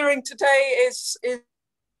I'm hearing today is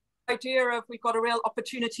idea of we've got a real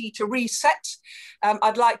opportunity to reset.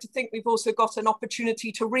 I'd like to think we've also got an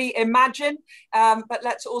opportunity to reimagine, but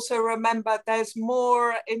let's also remember there's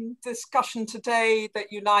more in discussion today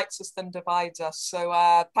that unites us than divides us. So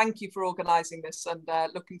thank you for organizing this, and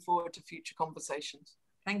looking forward to future conversations.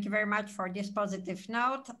 Thank you very much for this positive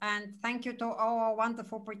note, and thank you to all our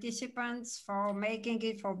wonderful participants for making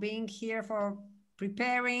it, for being here, for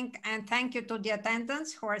preparing, and thank you to the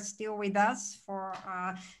attendants who are still with us for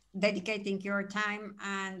dedicating your time.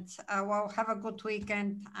 And well, have a good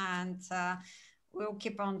weekend, and we'll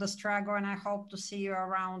keep on the struggle, and I hope to see you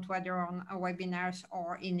around, whether on webinars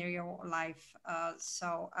or in real life.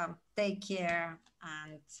 So take care,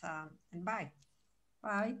 and bye.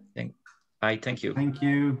 Bye. Bye. Thank you. Thank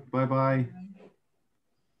you. Bye-bye.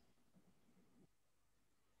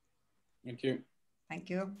 Thank you. Thank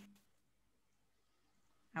you.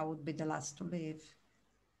 I would be the last to leave.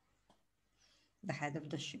 The head of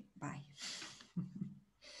the ship. Bye.